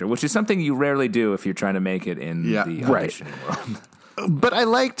casting director, which is something you rarely do if you're trying to make it in the auditioning world. But I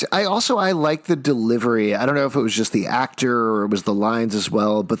liked the delivery. I don't know if it was just the actor or it was the lines as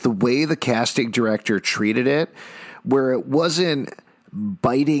well, but the way the casting director treated it, where it wasn't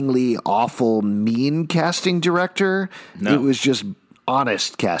bitingly awful, mean casting director. No. It was just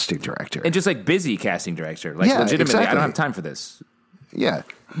honest casting director. And just like busy casting director. Like legitimately, exactly. I don't have time for this. Yeah.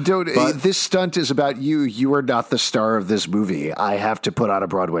 This stunt is about you. You are not the star of this movie. I have to put on a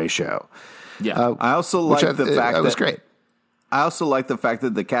Broadway show. Yeah. I also like the fact that was great. I also like the fact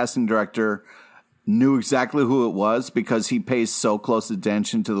that the casting director knew exactly who it was, because he pays so close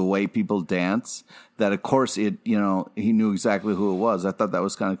attention to the way people dance that, of course, he knew exactly who it was. I thought that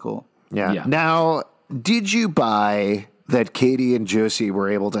was kind of cool. Yeah. Now, did you buy that Katy and Josie were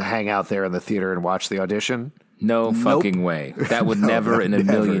able to hang out there in the theater and watch the audition? No fucking way. That would never in a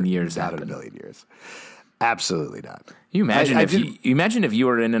million years happen. Not in a million years. Absolutely not. You imagine if you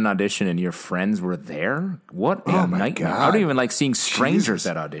were in an audition and your friends were there? What a nightmare! God. I don't even like seeing strangers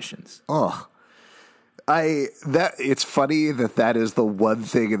at auditions. Oh, it's funny that is the one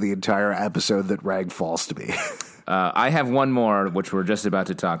thing in the entire episode that rang false to me. I have one more, which we're just about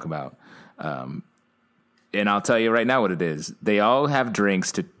to talk about, and I'll tell you right now what it is. They all have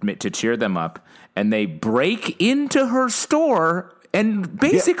drinks to cheer them up, and they break into her store and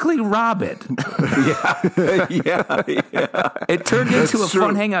basically rob it. Yeah. It turned into a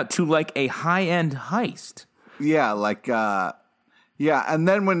fun hangout to like a high-end heist. Yeah, and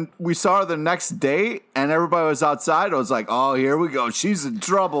then when we saw her the next day and everybody was outside, I was like, oh, here we go. She's in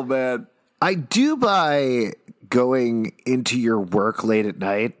trouble, man. I do buy going into your work late at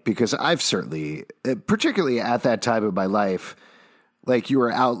night, because I've certainly, particularly at that time of my life, like you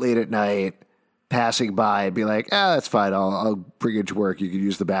were out late at night, passing by and be like, that's fine. I'll bring you to work. You can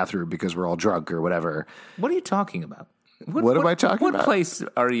use the bathroom because we're all drunk or whatever. What are you talking about? What am I talking about? What place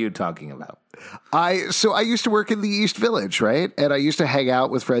are you talking about? I used to work in the East Village, right? And I used to hang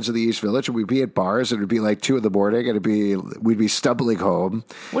out with friends in the East Village, and we'd be at bars, and it'd be like 2 a.m, and we'd be stumbling home.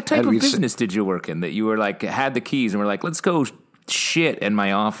 What type of business did you work in that you were like, had the keys and were like, let's go shit in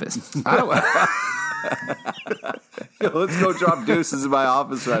my office? I don't Yo, let's go drop deuces in my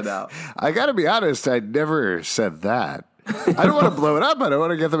office right now. I got to be honest, I never said that. I don't want to blow it up. I don't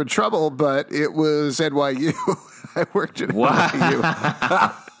want to get them in trouble, but it was NYU. I worked at NYU.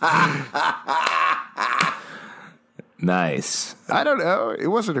 Nice. I don't know. It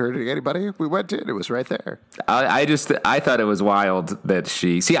wasn't hurting anybody. We went in. It was right there. I thought it was wild that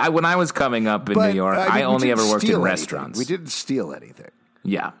when I was coming up in New York, I only ever worked in restaurants. We didn't steal anything.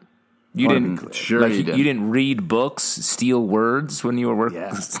 Yeah. You didn't. Sure, you didn't read books, steal words when you were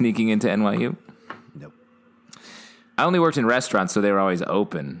sneaking into NYU. Nope. I only worked in restaurants, so they were always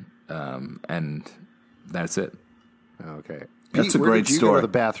open, and that's it. Okay, that's Pete, a great did you story. Go to the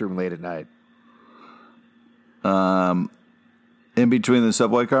bathroom late at night. In between the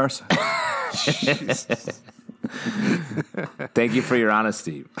subway cars. Thank you for your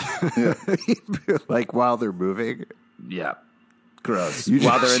honesty. Like while they're moving. Yeah. Gross.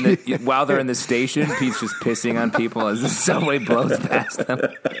 While they're in the station, Pete's just pissing on people as the subway blows past them.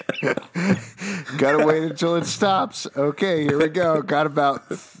 Gotta wait until it stops. Okay, here we go. Got about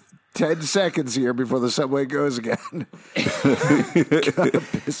 10 seconds here before the subway goes again. Gotta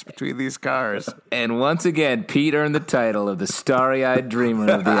piss between these cars. And once again, Pete earned the title of the starry-eyed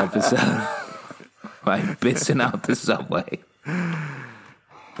dreamer of the episode by pissing out the subway.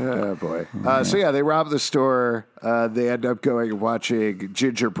 Oh, boy. So, yeah, they rob the store. They end up going and watching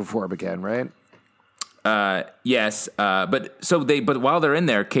Ginger perform again, right? Yes. But while they're in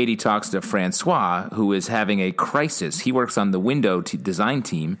there, Katy talks to Francois, who is having a crisis. He works on the window design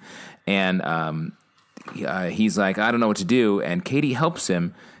team, and he's like, I don't know what to do. And Katy helps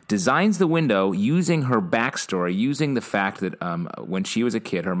him, designs the window using her backstory, using the fact that when she was a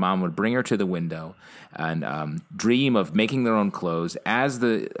kid, her mom would bring her to the window and dream of making their own clothes. As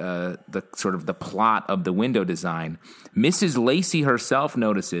the sort of the plot of the window design, Mrs. Lacey herself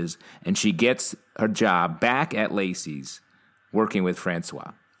notices, and she gets her job back at Lacey's, working with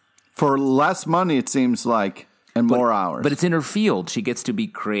Francois for less money, it seems like, and more hours. But it's in her field; she gets to be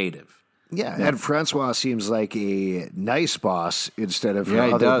creative. Yeah, and Francois seems like a nice boss instead of her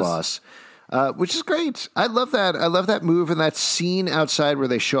other boss. Which is great. I love that. I love that move, and that scene outside where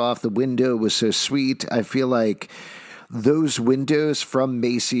they show off the window was so sweet. I feel like those windows from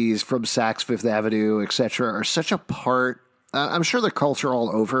Macy's, from Saks Fifth Avenue, etc., are such a part. I'm sure they're culture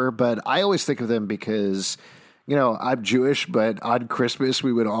all over, but I always think of them because, you know, I'm Jewish, but on Christmas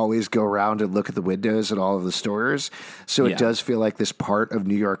we would always go around and look at the windows at all of the stores. So it does feel like this part of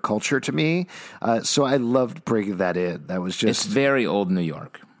New York culture to me. So I loved bringing that in. That was just... It's very old New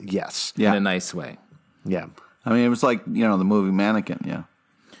York. Yes. In a nice way. Yeah. I mean, it was like, you know, the movie Mannequin, yeah.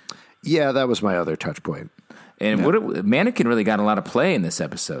 Yeah, that was my other touch point. And Mannequin really got a lot of play in this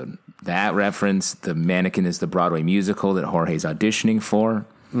episode. That reference, the Mannequin is the Broadway musical that Jorge's auditioning for.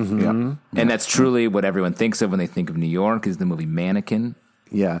 Mm-hmm. Yeah. And that's truly what everyone thinks of when they think of New York is the movie Mannequin.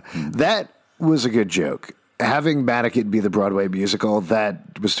 Yeah. That was a good joke. Having Mannequin be the Broadway musical,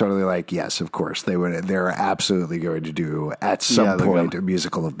 that was totally like, yes, of course. They're absolutely going to do, at some point, a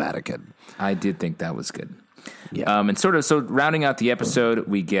musical of Mannequin. I did think that was good. Yeah. And so rounding out the episode,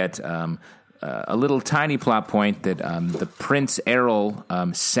 we get a little tiny plot point that the Prince Errol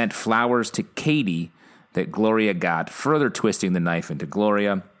sent flowers to Katy that Gloria got, further twisting the knife into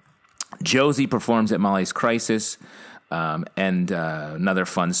Gloria. Josie performs at Molly's Crisis, and another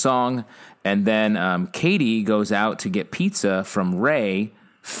fun song. And then Katy goes out to get pizza from Ray,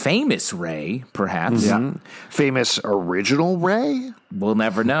 famous Ray, perhaps. Yeah. Famous original Ray? We'll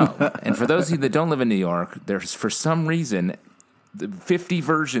never know. And for those of you that don't live in New York, there's, for some reason, 50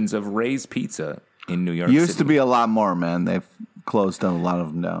 versions of Ray's Pizza in New York City. Used to be a lot more, man. They've closed a lot of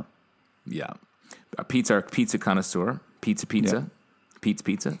them down. Yeah. Pete's our pizza connoisseur. Pizza. Yeah. Pete's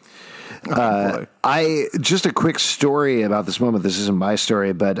Pizza. Just a quick story about this moment. This isn't my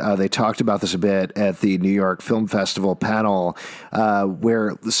story, but they talked about this a bit at the New York Film Festival panel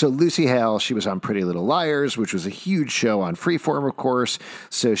so Lucy Hale, she was on Pretty Little Liars, which was a huge show on Freeform, of course.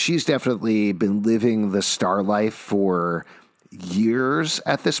 So she's definitely been living the star life for years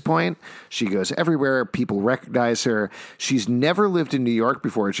at this point. She goes everywhere. People recognize her. She's never lived in New York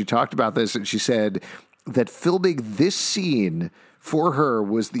before. And she talked about this, and she said that filming this scene for her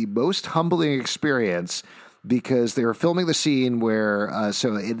was the most humbling experience because they were filming the scene where,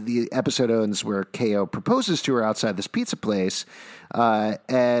 so in the episode ends where KO proposes to her outside this pizza place,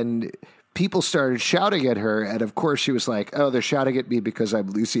 and people started shouting at her. And of course she was like, oh, they're shouting at me because I'm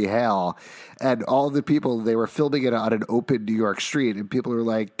Lucy Hale. And all the people, they were filming it on an open New York street, and people were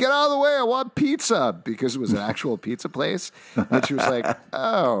like, get out of the way, I want pizza, because it was an actual pizza place. And she was like,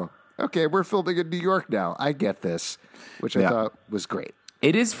 oh, okay, we're filming in New York now. I get this, which I thought was great.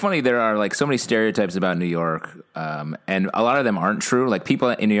 It is funny. There are like so many stereotypes about New York, and a lot of them aren't true. Like people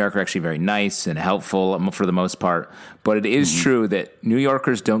in New York are actually very nice and helpful for the most part. But it is true that New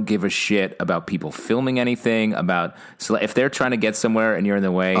Yorkers don't give a shit about people filming anything. So if they're trying to get somewhere and you're in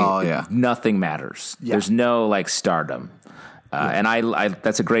the way, nothing matters. Yeah. There's no like stardom, and I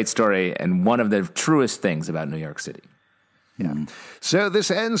that's a great story and one of the truest things about New York City. Yeah. So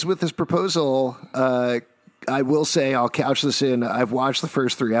this ends with this proposal. I will say I'll couch this in. I've watched the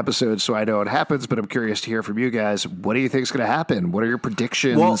first 3 episodes, so I know what happens, but I'm curious to hear from you guys. What do you think is going to happen? What are your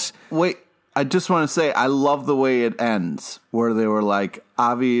predictions? Well, wait, I just want to say I love the way it ends, where they were like,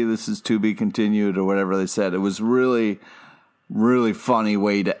 Avi, this is to be continued, or whatever they said. It was really, really funny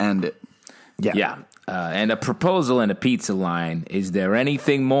way to end it. Yeah. And a proposal in a pizza line. Is there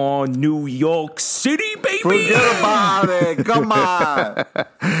anything more New York City, baby? Forget about it. Come on.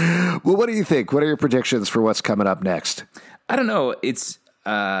 Well, what do you think? What are your predictions for what's coming up next? I don't know.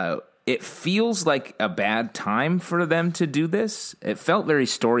 It feels like a bad time for them to do this. It felt very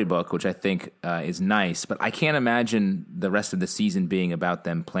storybook, which I think is nice, but I can't imagine the rest of the season being about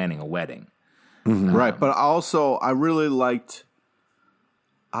them planning a wedding. Mm-hmm. Right, but also I really liked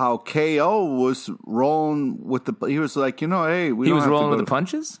how KO was rolling with he was like, hey, he was rolling with the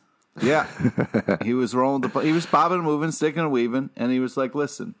punches? Yeah. He was rolling he was bobbing and moving, sticking and weaving, and he was like,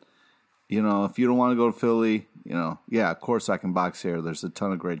 listen, if you don't want to go to Philly, of course I can box here. There's a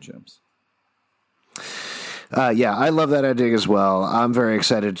ton of great gyms. I love that ending as well. I'm very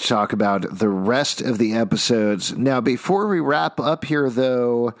excited to talk about the rest of the episodes. Now, before we wrap up here,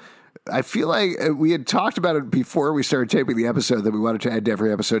 though, I feel like we had talked about it before we started taping the episode that we wanted to end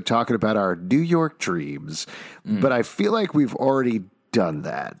every episode talking about our New York dreams. But I feel like we've already done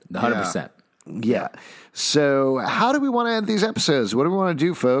that. 100%. Yeah. So how do we want to end these episodes? What do we want to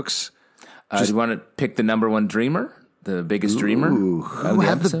do, folks? Do you want to pick the number one dreamer? The biggest dreamer? Who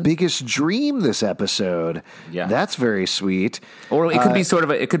had the biggest dream this episode? Yeah. That's very sweet. Or it could be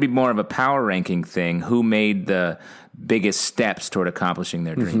it could be more of a power ranking thing. Who made the biggest steps toward accomplishing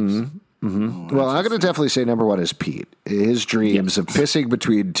their dreams? Mm-hmm. Well, I'm going to definitely say number one is Pete. His dreams of pissing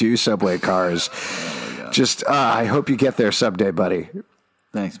between 2 subway cars. I hope you get there someday, buddy.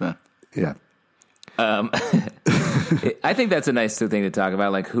 Thanks, man. Yeah. I think that's a nice thing to talk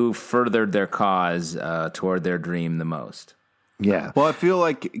about, like who furthered their cause toward their dream the most. Yeah. Well, I feel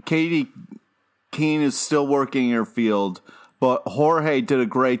like Katy Keene is still working in her field, but Jorge did a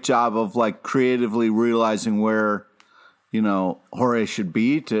great job of like creatively realizing where, Jorge should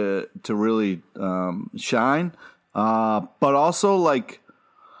be to really shine. But also like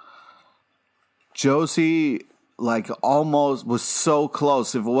Josie almost was so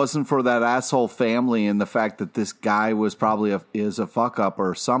close. If it wasn't for that asshole family and the fact that this guy was probably is a fuck up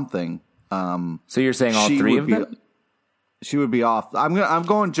or something. So you're saying all 3 of them? She would be off. I'm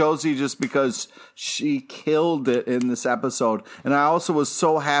going Josie just because she killed it in this episode, and I also was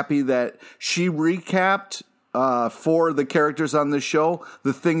so happy that she recapped for the characters on the show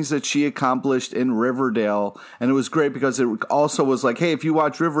the things that she accomplished in Riverdale, and it was great because it also was like, hey, if you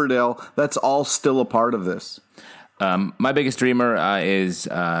watch Riverdale, that's all still a part of this. My biggest dreamer is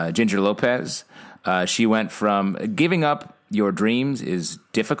Ginger Lopez. She went from giving up your dreams is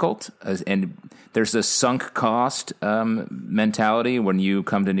difficult, and there's a sunk cost mentality when you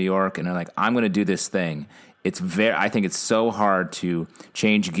come to New York and are like, I'm going to do this thing. I think it's so hard to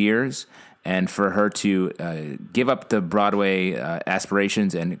change gears, and for her to give up the Broadway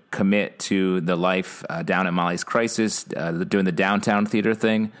aspirations and commit to the life down at Molly's Crisis, doing the downtown theater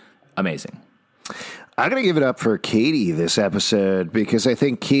thing, amazing. I'm going to give it up for Katy this episode because I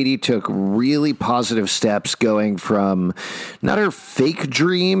think Katy took really positive steps going from not her fake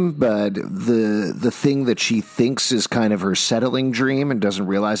dream, but the thing that she thinks is kind of her settling dream and doesn't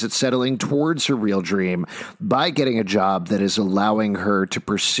realize it's settling towards her real dream by getting a job that is allowing her to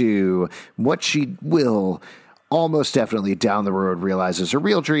pursue what she will almost definitely down the road realize is her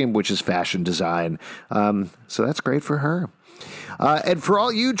real dream, which is fashion design. So that's great for her. And for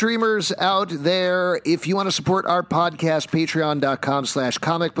all you dreamers out there, if you want to support our podcast,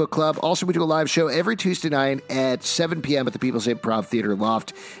 patreon.com/comic book club. Also, we do a live show every Tuesday night at 7 p.m. at the People's Improv Theater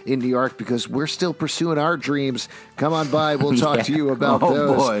Loft in New York because we're still pursuing our dreams. Come on by. We'll talk to you about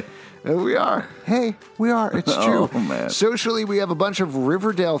those. Boy. We are. Hey, we are. It's true. Oh, man. Socially, we have a bunch of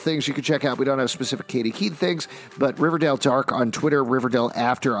Riverdale things you can check out. We don't have specific Katy Keene things, but Riverdale Dark on Twitter, Riverdale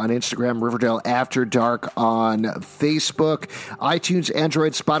After on Instagram, Riverdale After Dark on Facebook, iTunes,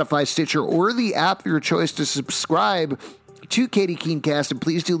 Android, Spotify, Stitcher, or the app of your choice to subscribe to Katy KeeneCast, and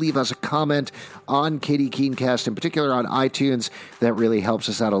please do leave us a comment on Katy KeeneCast, in particular on iTunes. That really helps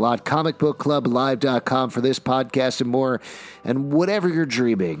us out a lot. comicbookclublive.com for this podcast and more. And whatever you're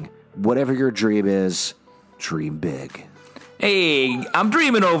dreaming, whatever your dream is, dream big. Hey, I'm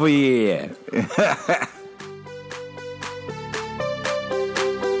dreaming over here.